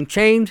being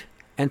chained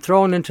and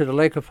thrown into the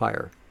lake of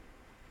fire.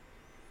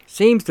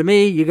 Seems to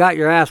me you got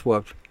your ass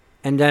whooped,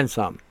 and then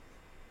some.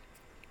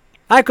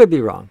 I could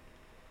be wrong.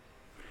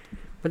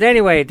 But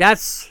anyway, that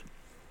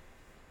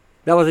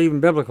was even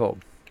biblical.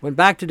 Went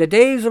back to the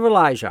days of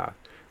Elijah,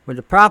 when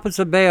the prophets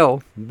of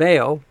Baal,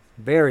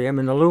 barium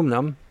and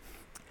aluminum,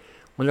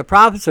 when the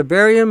prophets of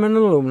barium and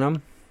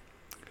aluminum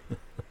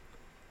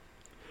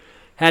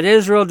had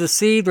Israel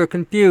deceived or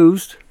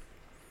confused.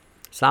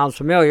 Sounds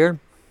familiar.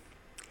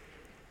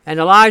 And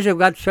Elijah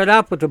got fed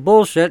up with the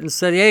bullshit and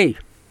said, hey,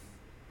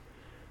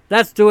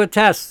 let's do a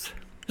test.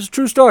 It's a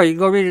true story. You can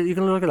go read it. You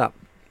can look it up.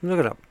 Look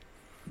it up.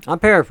 I'm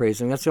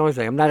paraphrasing. That's the only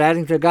thing. I'm not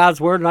adding to God's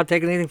word. I'm not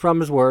taking anything from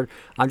his word.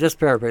 I'm just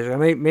paraphrasing.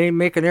 I may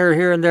make an error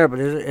here and there, but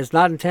it's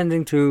not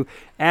intending to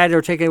add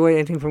or take away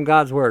anything from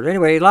God's word.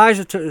 Anyway,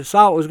 Elijah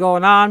saw what was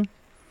going on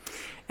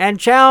and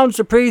challenged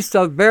the priests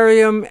of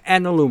barium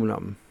and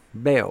aluminum,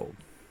 Baal.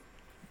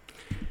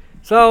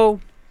 So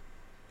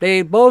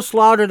they both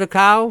slaughtered a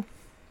cow,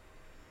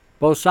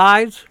 both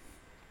sides.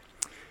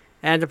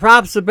 And the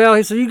prophets of Baal,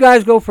 he said, you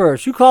guys go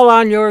first. You call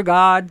on your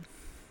God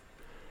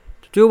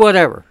to do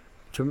whatever.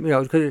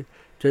 To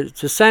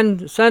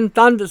send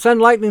thunder,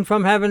 send lightning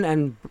from heaven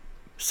and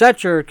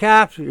set your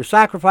calf, your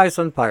sacrifice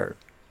on fire.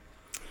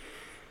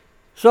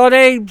 So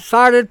they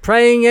started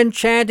praying and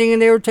chanting,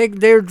 and they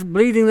were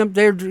bleeding them,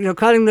 they were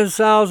cutting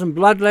themselves and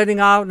blood letting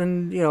out,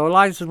 and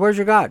Elijah says, where's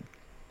your God?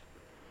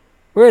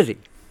 Where is he?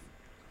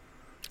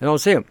 I don't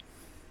see him.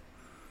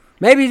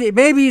 Maybe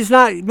he's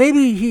not.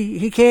 Maybe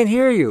he can't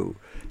hear you.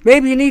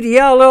 Maybe you need to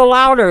yell a little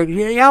louder.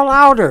 Yell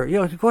louder.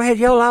 Go ahead,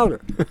 yell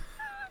louder.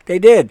 They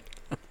did.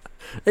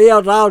 They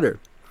yelled louder.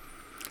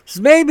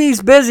 So maybe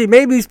he's busy.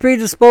 Maybe he's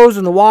predisposed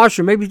in the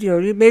washer. Maybe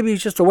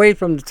he's just away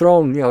from the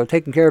throne.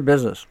 Taking care of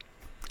business.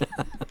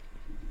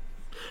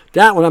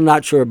 That one I'm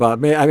not sure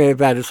about. I may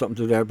have added something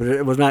to there, but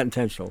it was not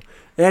intentional.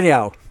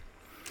 Anyhow,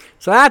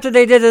 so after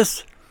they did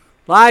this,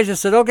 Elijah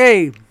said,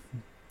 "Okay,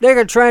 dig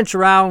a trench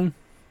around.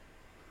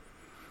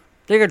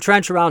 Dig a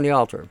trench around the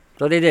altar."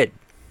 So they did.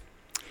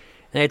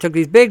 And they took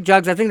these big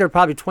jugs. I think they're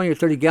probably 20 or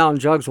 30 gallon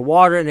jugs of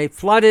water, and they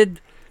flooded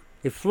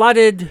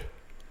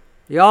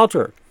the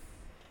altar.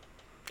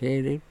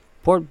 They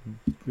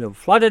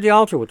flooded the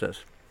altar with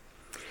this.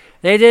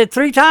 They did it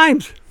 3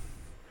 times.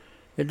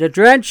 The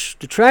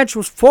trench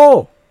was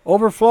full,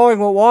 overflowing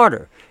with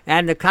water,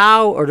 and the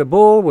cow or the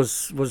bull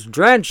was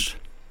drenched.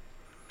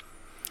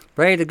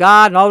 Pray to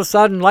God, and all of a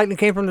sudden lightning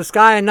came from the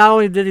sky, and not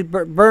only did he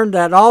burn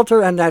that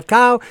altar and that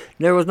cow,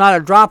 there was not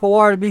a drop of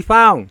water to be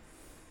found.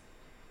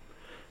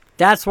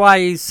 That's why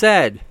he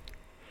said,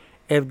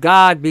 if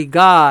God be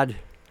God,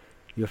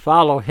 you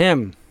follow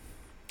him.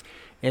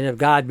 And if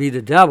God be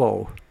the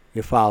devil,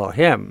 you follow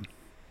him.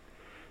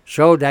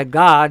 Showed that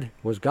God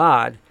was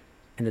God,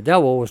 and the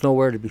devil was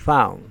nowhere to be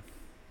found.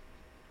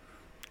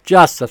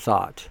 Just a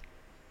thought.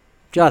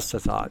 Just a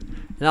thought.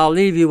 And I'll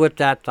leave you with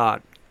that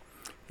thought.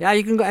 Yeah,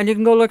 you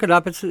can go look it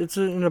up. It's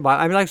in the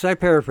Bible. I mean, like I said, I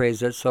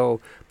paraphrased it.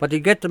 But you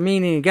get the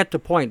meaning, you get the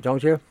point,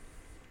 don't you?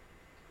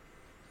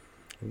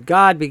 If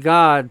God be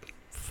God,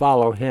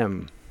 follow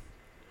him,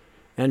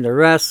 and the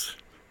rest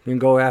can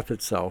go after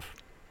itself.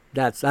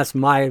 That's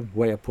my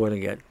way of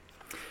putting it.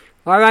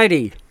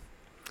 Alrighty.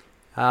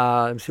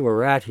 Let me see where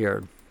we're at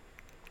here.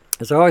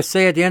 As I always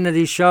say at the end of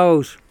these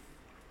shows,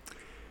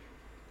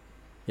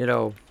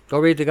 go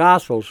read the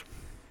Gospels.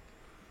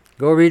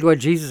 Go read what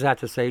Jesus had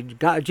to say.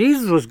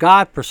 Jesus was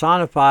God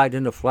personified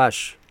in the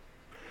flesh.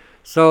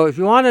 So if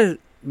you want to,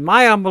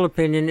 my humble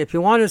opinion, if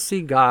you want to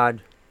see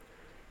God,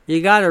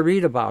 you got to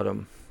read about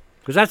him.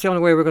 Because that's the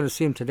only way we're going to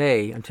see him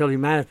today until he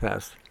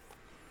manifests.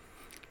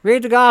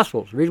 Read the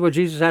Gospels. Read what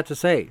Jesus had to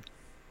say.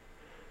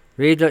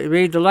 Read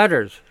the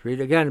letters.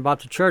 Read again about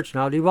the church and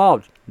how it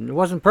evolved. It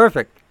wasn't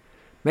perfect.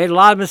 Made a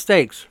lot of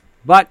mistakes.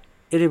 But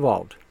it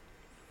evolved.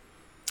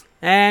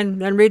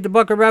 And then read the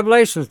book of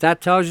Revelations.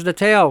 That tells you the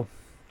tale.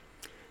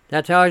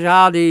 That tells you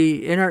how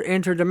the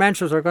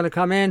interdimensions are going to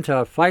come in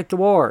to fight the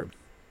war.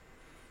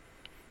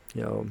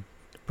 The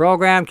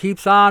program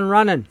keeps on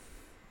running.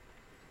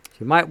 So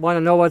you might want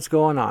to know what's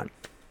going on.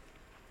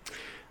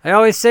 I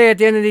always say at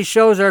the end of these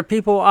shows, there are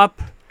people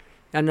up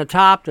on the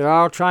top. They're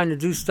all trying to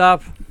do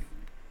stuff.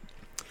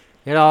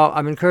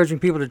 I'm encouraging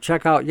people to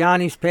check out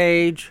Yanni's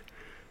page,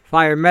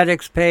 Fire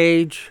Medic's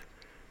page,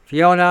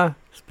 Fiona's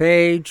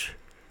page,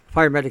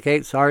 Fire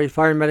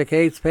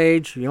Medicate's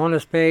page,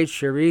 Fiona's page,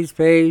 Cherie's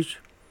page,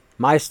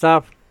 my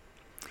stuff.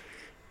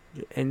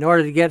 In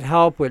order to get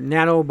help with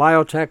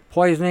nanobiotech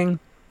poisoning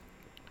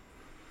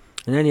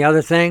and any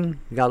other thing,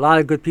 you got a lot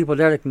of good people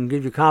there that can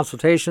give you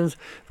consultations.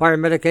 Fire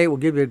Medicate will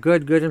give you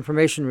good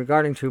information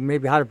regarding to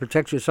maybe how to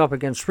protect yourself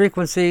against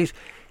frequencies.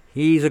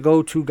 He's a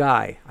go-to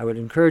guy. I would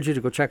encourage you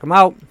to go check him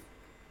out.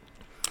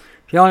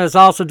 Fiona is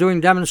also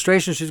doing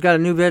demonstrations. She's got a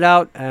new vid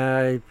out.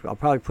 I'll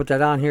probably put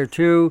that on here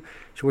too,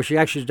 where she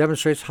actually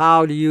demonstrates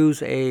how to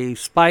use a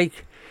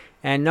spike.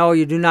 And no,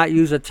 you do not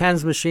use a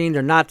TENS machine.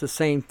 They're not the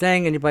same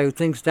thing. Anybody who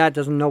thinks that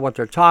doesn't know what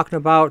they're talking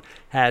about,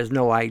 has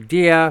no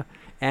idea.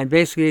 And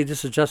basically,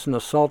 this is just an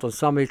assault on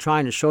somebody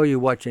trying to show you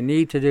what you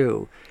need to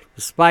do.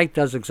 The spike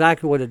does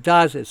exactly what it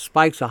does. It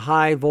spikes a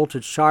high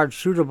voltage charge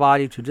through the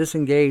body to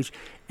disengage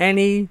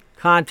any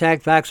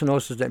contact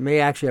vaccinosis that may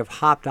actually have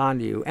hopped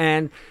onto you.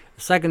 And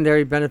a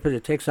secondary benefit,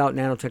 it takes out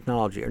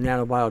nanotechnology or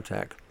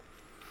nanobiotech.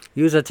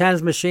 Use a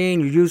TENS machine.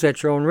 You use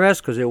at your own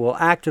risk because it will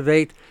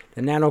activate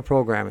the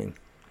nanoprogramming.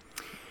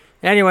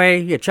 Anyway,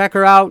 you check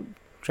her out.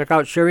 Check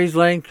out Cherie's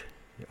link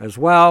as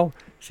well.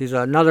 She's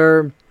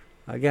another,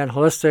 again,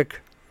 holistic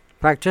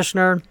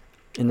practitioner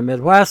in the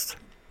Midwest.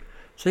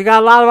 So you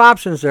got a lot of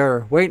options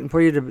there waiting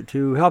for you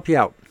to help you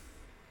out.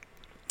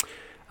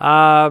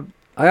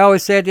 I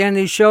always say at the end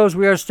of these shows,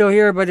 we are still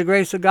here by the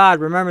grace of God.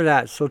 Remember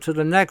that. So to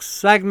the next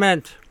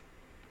segment,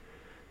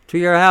 to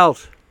your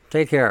health.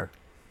 Take care.